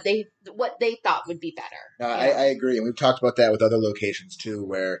for what they thought would be better. No, I agree, and we've talked about that with other locations too,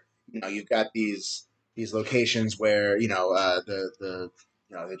 where you've got these locations where the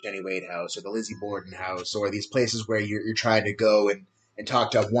Jenny Wade house or the Lizzie Borden house, or these places where you're trying to go and talk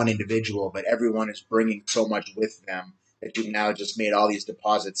to one individual, but everyone is bringing so much with them that you've now just made all these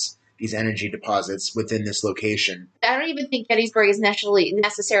deposits, these energy deposits within this location. I don't even think Gettysburg is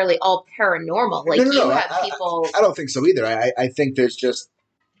necessarily all paranormal. Like, no. Have people. I don't think so either. I think there's just.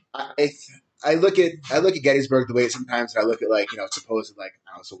 I look at Gettysburg the way sometimes I look at like supposed like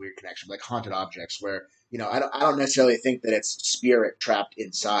I don't know, it's a weird connection like haunted objects where I don't necessarily think that it's spirit trapped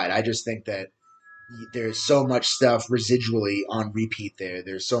inside. I just think that there's so much stuff residually on repeat there.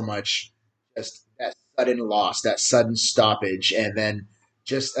 There's so much just that sudden loss, that sudden stoppage, and then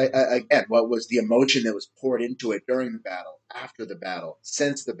just again, what was the emotion that was poured into it during the battle, after the battle,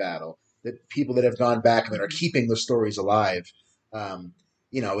 since the battle, the people that have gone back and that are keeping the stories alive.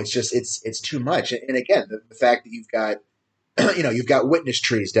 It's too much. And again, the fact that you've got you've got witness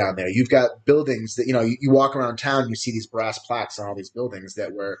trees down there. You've got buildings that, you walk around town and you see these brass plaques on all these buildings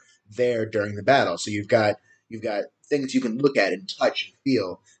that were there during the battle. So you've got things you can look at and touch and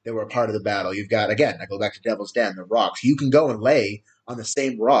feel that were a part of the battle. You've got, again, I go back to Devil's Den, the rocks. You can go and lay on the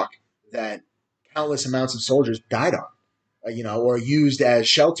same rock that countless amounts of soldiers died on, or used as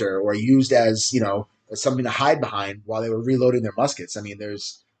shelter or used as, something to hide behind while they were reloading their muskets. I mean,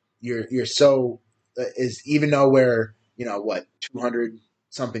 you're so, even though we're, 200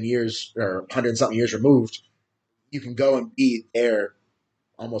 something years or 100 something years removed, you can go and be there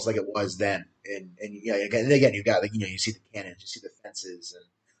almost like it was then. And again, you've got you see the cannons, you see the fences,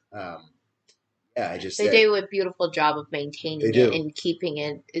 and they do a beautiful job of maintaining it and keeping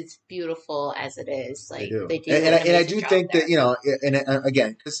it as beautiful as it is. Like they do, and I do think that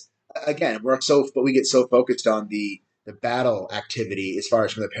we get so focused on the battle activity as far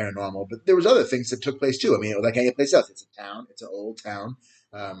as from the paranormal, but there was other things that took place too. I mean, like any place else, it's a town, it's an old town.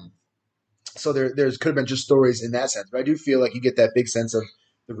 So there could have been just stories in that sense, but I do feel like you get that big sense of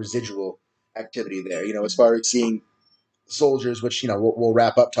the residual activity there, as far as seeing soldiers, which, we'll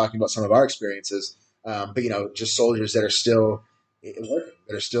wrap up talking about some of our experiences. But, just soldiers that are still working,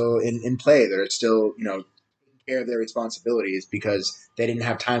 that are still in play, that are still, taking care of their responsibilities because they didn't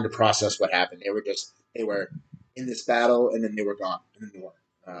have time to process what happened. They were in this battle and then they were gone and then they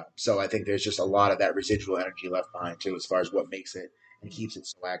weren't. So I think there's just a lot of that residual energy left behind too, as far as what makes it and keeps it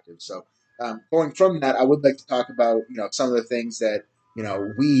so active. So going from that, I would like to talk about, some of the things that,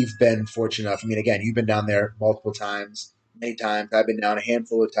 we've been fortunate enough. I mean, again, you've been down there multiple times, many times. I've been down a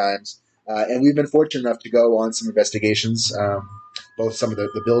handful of times. And we've been fortunate enough to go on some investigations, both some of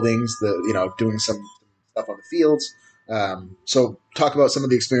the buildings, doing some stuff on the fields. So talk about some of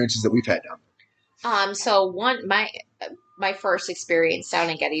the experiences that we've had down there. So my first experience down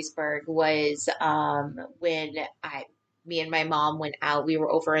in Gettysburg was when me and my mom went out. We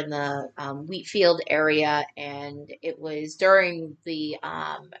were over in the wheat field area, and it was during the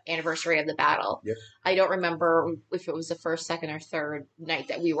anniversary of the battle. Yep. I don't remember if it was the first, second, or third night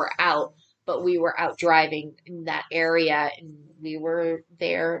that we were out, but we were out driving in that area, and we were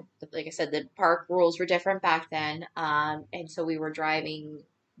there. Like I said, the park rules were different back then, and so we were driving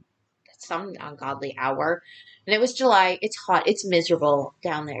some ungodly hour, and it was July. It's hot. It's miserable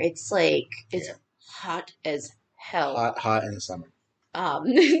down there. It's hot as hell. Hot in the summer.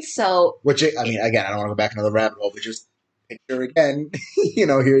 So which, I mean, again, I don't want to go back into the rabbit hole, but just picture again,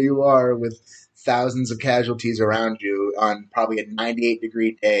 here you are with thousands of casualties around you on probably a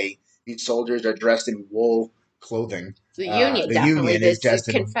 98-degree day. These soldiers are dressed in wool clothing. The Union definitely.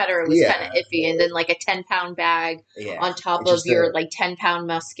 The Confederate was kind of iffy. And then like a 10-pound bag on top of your 10-pound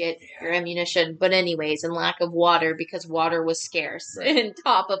musket, your ammunition. But anyways, and lack of water because water was scarce. Right. And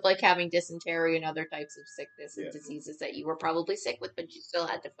top of having dysentery and other types of sickness and diseases that you were probably sick with, but you still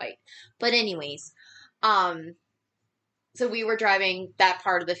had to fight. But anyways, so we were driving that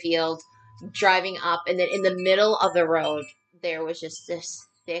part of the field, driving up, and then in the middle of the road, there was just this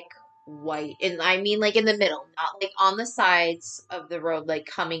thick white, and I mean in the middle, not on the sides of the road,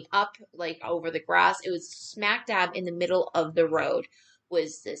 coming up over the grass. It was smack dab in the middle of the road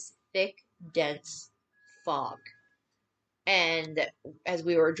was this thick, dense fog. And as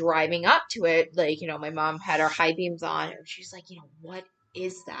we were driving up to it, my mom had her high beams on, and she's like, what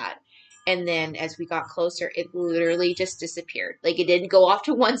is that? And then as we got closer, it literally just disappeared. It didn't go off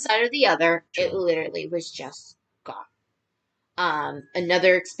to one side or the other. Sure. It literally was just gone.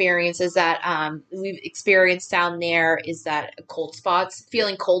 Another experience is that we've experienced down there is that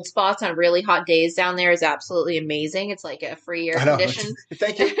feeling cold spots on really hot days down there is absolutely amazing. It's like a free air condition.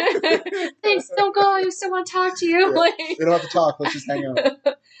 Thank you. Thanks. Don't go. I still want to talk to you. We don't have to talk. Let's just hang out.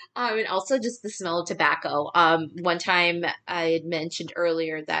 And also just the smell of tobacco. One time I had mentioned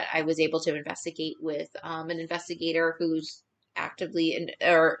earlier that I was able to investigate with an investigator who's actively,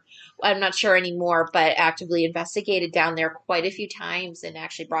 or I'm not sure anymore, but actively investigated down there quite a few times and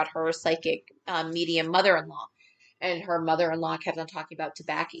actually brought her psychic medium mother-in-law. And her mother-in-law kept on talking about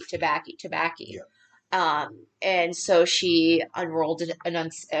tobacco. Yeah. And so she unrolled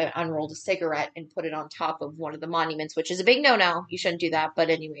a cigarette and put it on top of one of the monuments, which is a big no-no. You shouldn't do that. But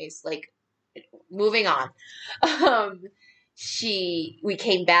anyways, moving on. We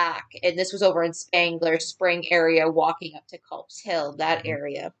came back, and this was over in Spangler Spring area, walking up to Culp's Hill, that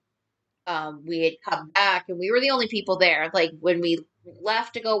area. We had come back, and we were the only people there. Like, when we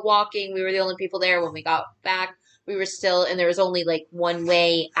left to go walking, we were the only people there. When we got back, we were still, and there was only like one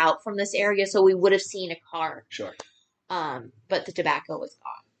way out from this area, so we would have seen a car. Sure. But the tobacco was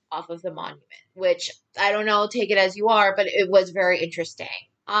gone off of the monument, which, I don't know, take it as you are, but it was very interesting.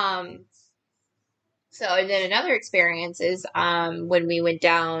 So, and then another experience is when we went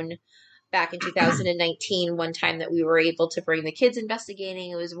down back in 2019, one time that we were able to bring the kids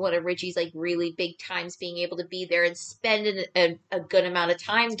investigating. It was one of Richie's like really big times, being able to be there and spend a good amount of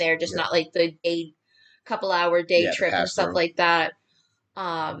time there, just not like the couple-hour day trip and stuff like that.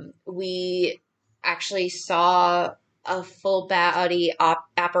 We actually saw a full body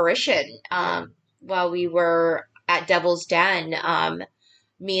apparition while we were at Devil's Den.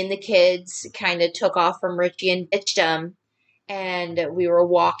 Me and the kids kind of took off from Richie and ditched him, and we were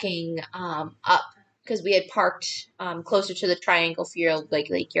walking up because we had parked closer to the Triangle Field,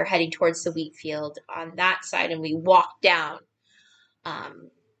 like you're heading towards the wheat field on that side, and we walked down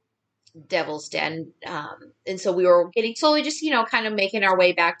Devil's Den, and so we were getting slowly, just kind of making our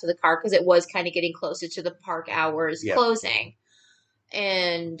way back to the car because it was kind of getting closer to the park hours closing.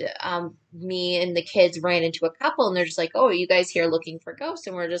 And me and the kids ran into a couple, and they're just like, "Oh, are you guys here looking for ghosts?"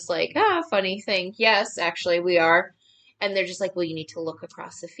 And we're just like, funny thing. Yes, actually we are. And they're just like, "Well, you need to look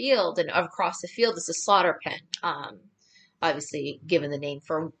across the field." And across the field is a slaughter pen. Obviously given the name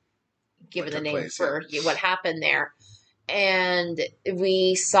for what happened there. And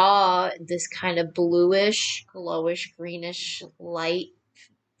we saw this kind of bluish, glowish, greenish light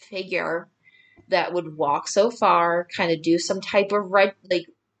figure that would walk so far, kind of do some type of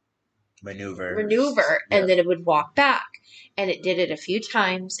maneuver, and then it would walk back. And it did it a few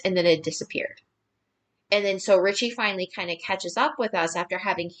times, and then it disappeared. And then so Richie finally kind of catches up with us after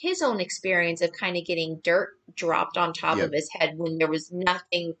having his own experience of kind of getting dirt dropped on top of his head when there was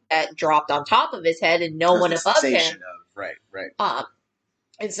nothing that dropped on top of his head and no one above him. Right.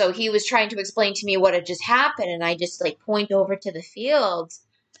 And so he was trying to explain to me what had just happened, and I just point over to the field.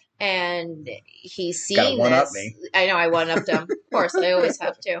 And he's seeing this. Up me. I know, I one-upped him. Of course, I always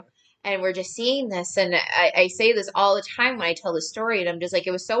have to. And we're just seeing this. And I say this all the time when I tell the story. And I'm just like,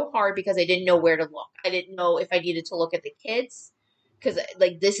 it was so hard because I didn't know where to look. I didn't know if I needed to look at the kids. Because,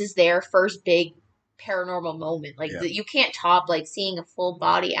 this is their first big paranormal moment. You can't top, seeing a full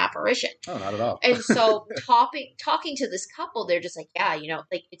body apparition. Oh, not at all. And so talking to this couple, they're just like, yeah,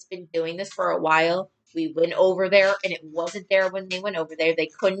 it's been doing this for a while. We went over there, and it wasn't there when they went over there. They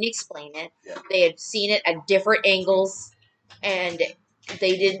couldn't explain it. Yeah. They had seen it at different angles, and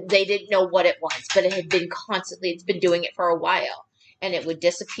they didn't know what it was. But it had been it's been doing it for a while, and it would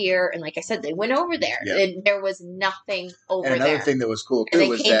disappear. And like I said, they went over there, and there was nothing over there. And another thing that was cool too was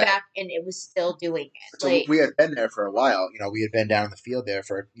that they came back, and it was still doing it. So we had been there for a while. We had been down in the field there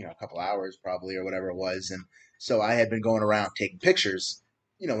for a couple hours probably, or whatever it was, and so I had been going around taking pictures.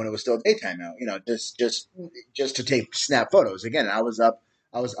 When it was still daytime out, just to snap photos. Again, I was up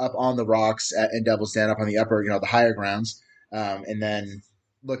on the rocks in Devil's Den, up on the upper, the higher grounds, and then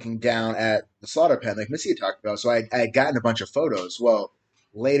looking down at the slaughter pen, like Missy had talked about. So I had gotten a bunch of photos. Well,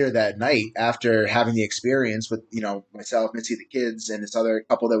 later that night, after having the experience with, myself, Missy, the kids, and this other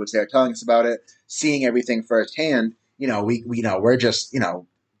couple that was there telling us about it, seeing everything firsthand, we're just,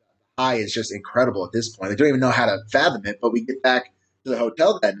 high is just incredible at this point. I don't even know how to fathom it, but we get back to the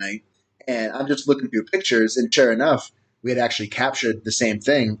hotel that night, and I'm just looking through pictures, and sure enough, we had actually captured the same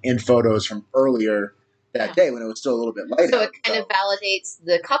thing in photos from earlier that day when it was still a little bit lighter. So it kind of validates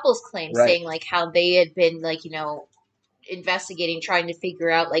the couple's claim, saying how they had been investigating, trying to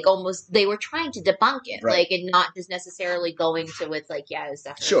figure out almost they were trying to debunk it, and not just necessarily going to with it's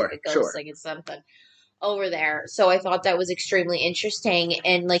definitely a ghost, it's something over there. So I thought that was extremely interesting,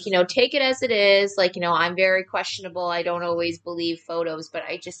 and take it as it is. I'm very questionable. I don't always believe photos, but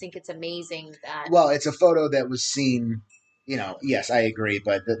I just think it's amazing that. Well, it's a photo that was seen. Yes, I agree,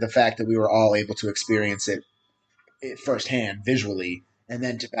 but the fact that we were all able to experience it firsthand, visually, and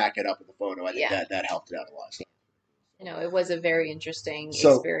then to back it up with the photo, I think that helped it out a lot. It was a very interesting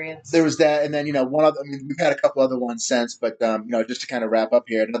experience. There was that, and then one other. We've had a couple other ones since, but just to kind of wrap up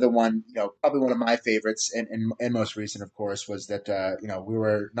here, another one, probably one of my favorites, and most recent, of course, was that we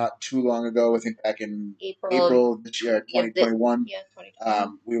were not too long ago, I think back in April this year, 2021.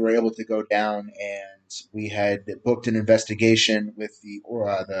 We were able to go down, and we had booked an investigation with the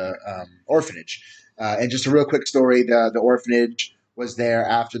orphanage, and just a real quick story: the orphanage was there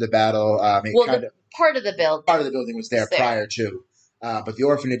after the battle. Part of the building. Part of the building was there prior to. But the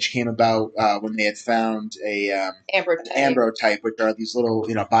orphanage came about when they had found an Ambrotype. ambrotype, which are these little,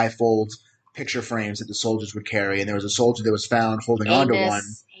 bifold picture frames that the soldiers would carry. And there was a soldier that was found holding onto one.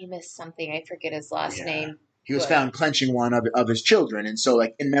 Amos something. I forget his last name. He was found clenching one of his children. And so,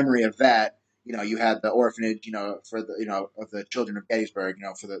 like, in memory of that, you had the orphanage, for the, of the children of Gettysburg,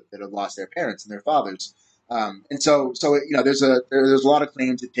 that had lost their parents and their fathers. And so there's a lot of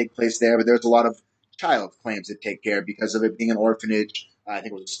claims that take place there, but there's a lot of child claims that take care because of it being an orphanage. I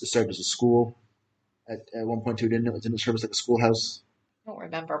think it served as a school at one point too, didn't it? Didn't it serve as like a schoolhouse? I don't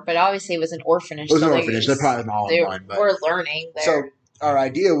remember, but obviously it was an orphanage. It was an orphanage. They're probably not all in one. But we're learning there. So our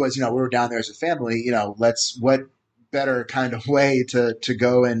idea was, we were down there as a family. What better kind of way to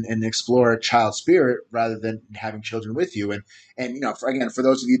go and explore a child spirit rather than having children with you. And for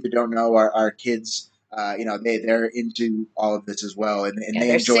those of you that don't know, our kids. They're into all of this as well, and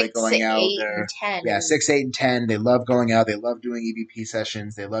they enjoy going out. They're 6, 8, and 10. They love going out. They love doing EVP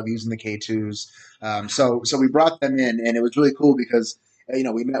sessions. They love using the K2s. So we brought them in, and it was really cool because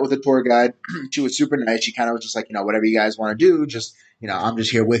we met with a tour guide. She was super nice. She kind of was just like, whatever you guys want to do, just I'm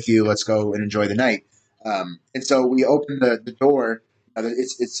just here with you. Let's go and enjoy the night. And so we opened the door.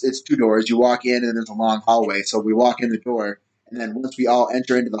 It's 2 doors. You walk in, and there's a long hallway. So we walk in the door, and then once we all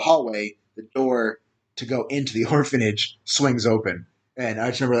enter into the hallway, the door to go into the orphanage swings open. And I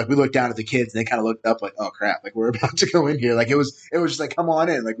just remember we looked down at the kids and they kind of looked up like, oh crap, we're about to go in here. It was just like, come on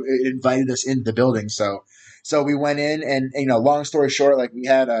in. It invited us into the building. So we went in and long story short, we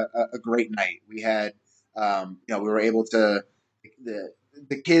had a great night. We had, we were able to,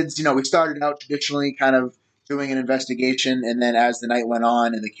 the kids, we started out traditionally kind of doing an investigation. And then as the night went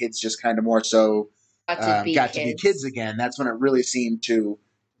on and the kids just kind of more so got to be kids again, that's when it really seemed to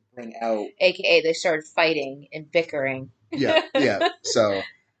bring out, AKA they started fighting and bickering. Yeah. So,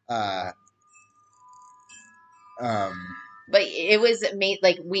 but it was made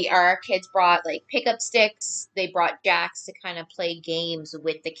our kids brought pickup sticks. They brought jacks to kind of play games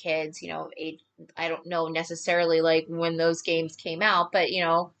with the kids. I don't know necessarily when those games came out, but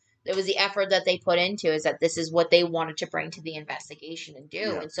it was the effort that they put into is that this is what they wanted to bring to the investigation and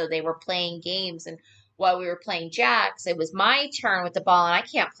do, and so they were playing games and. While we were playing jacks, it was my turn with the ball, and I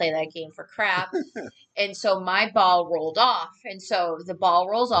can't play that game for crap. And so my ball rolled off. And so the ball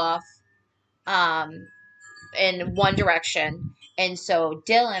rolls off in one direction. And so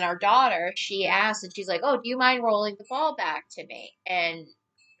Dylan, our daughter, she asked, and she's like, oh, do you mind rolling the ball back to me? And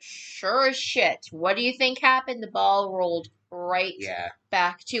sure as shit, what do you think happened? The ball rolled right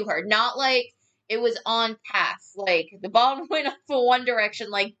back to her. Not like it was on path. The ball went off in one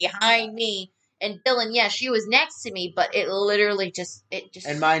direction, behind me. And Dylan, she was next to me, but it literally just.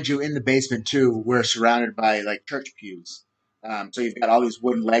 And mind you, in the basement too, we're surrounded by church pews. So you've got all these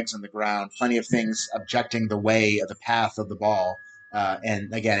wooden legs on the ground, plenty of things objecting the way of the path of the ball.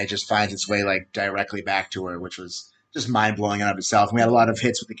 And again, it just finds its way directly back to her, which was just mind blowing in and of itself. And we had a lot of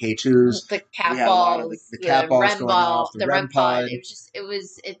hits with the K2s, the cat balls, the cat balls REM going ball, off, the REM pod.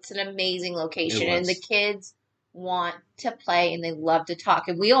 It's an amazing location, and the kids want to play and they love to talk,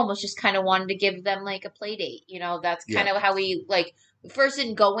 and we almost just kind of wanted to give them a play date. That's kind of how we we first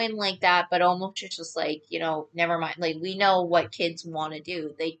didn't go in like that, but almost just never mind. We know what kids want to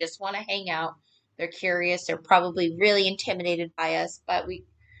do. They just want to hang out. They're curious. They're probably really intimidated by us, but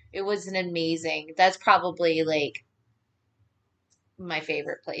it was an amazing. That's probably my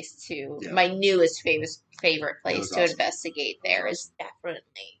favorite place my newest favorite place to investigate. There is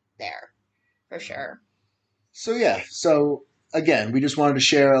definitely there for sure. So again, we just wanted to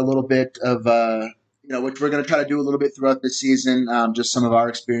share a little bit of, which we're going to try to do a little bit throughout this season, just some of our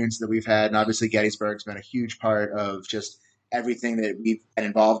experience that we've had. And obviously Gettysburg's been a huge part of just everything that we've been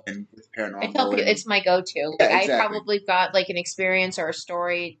involved in with paranormal. I tell people it's my go-to. Exactly. I probably got an experience or a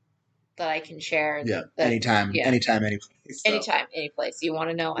story that I can share. Anytime, any place. So. Anytime, any place. You want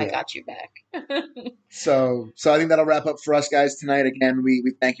to know, I got you back. So I think that'll wrap up for us guys tonight. Again, we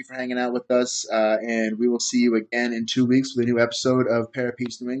thank you for hanging out with us, and we will see you again in 2 weeks with a new episode of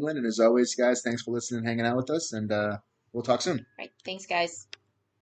Parapeeps New England. And as always, guys, thanks for listening and hanging out with us, and we'll talk soon. Right. Thanks, guys.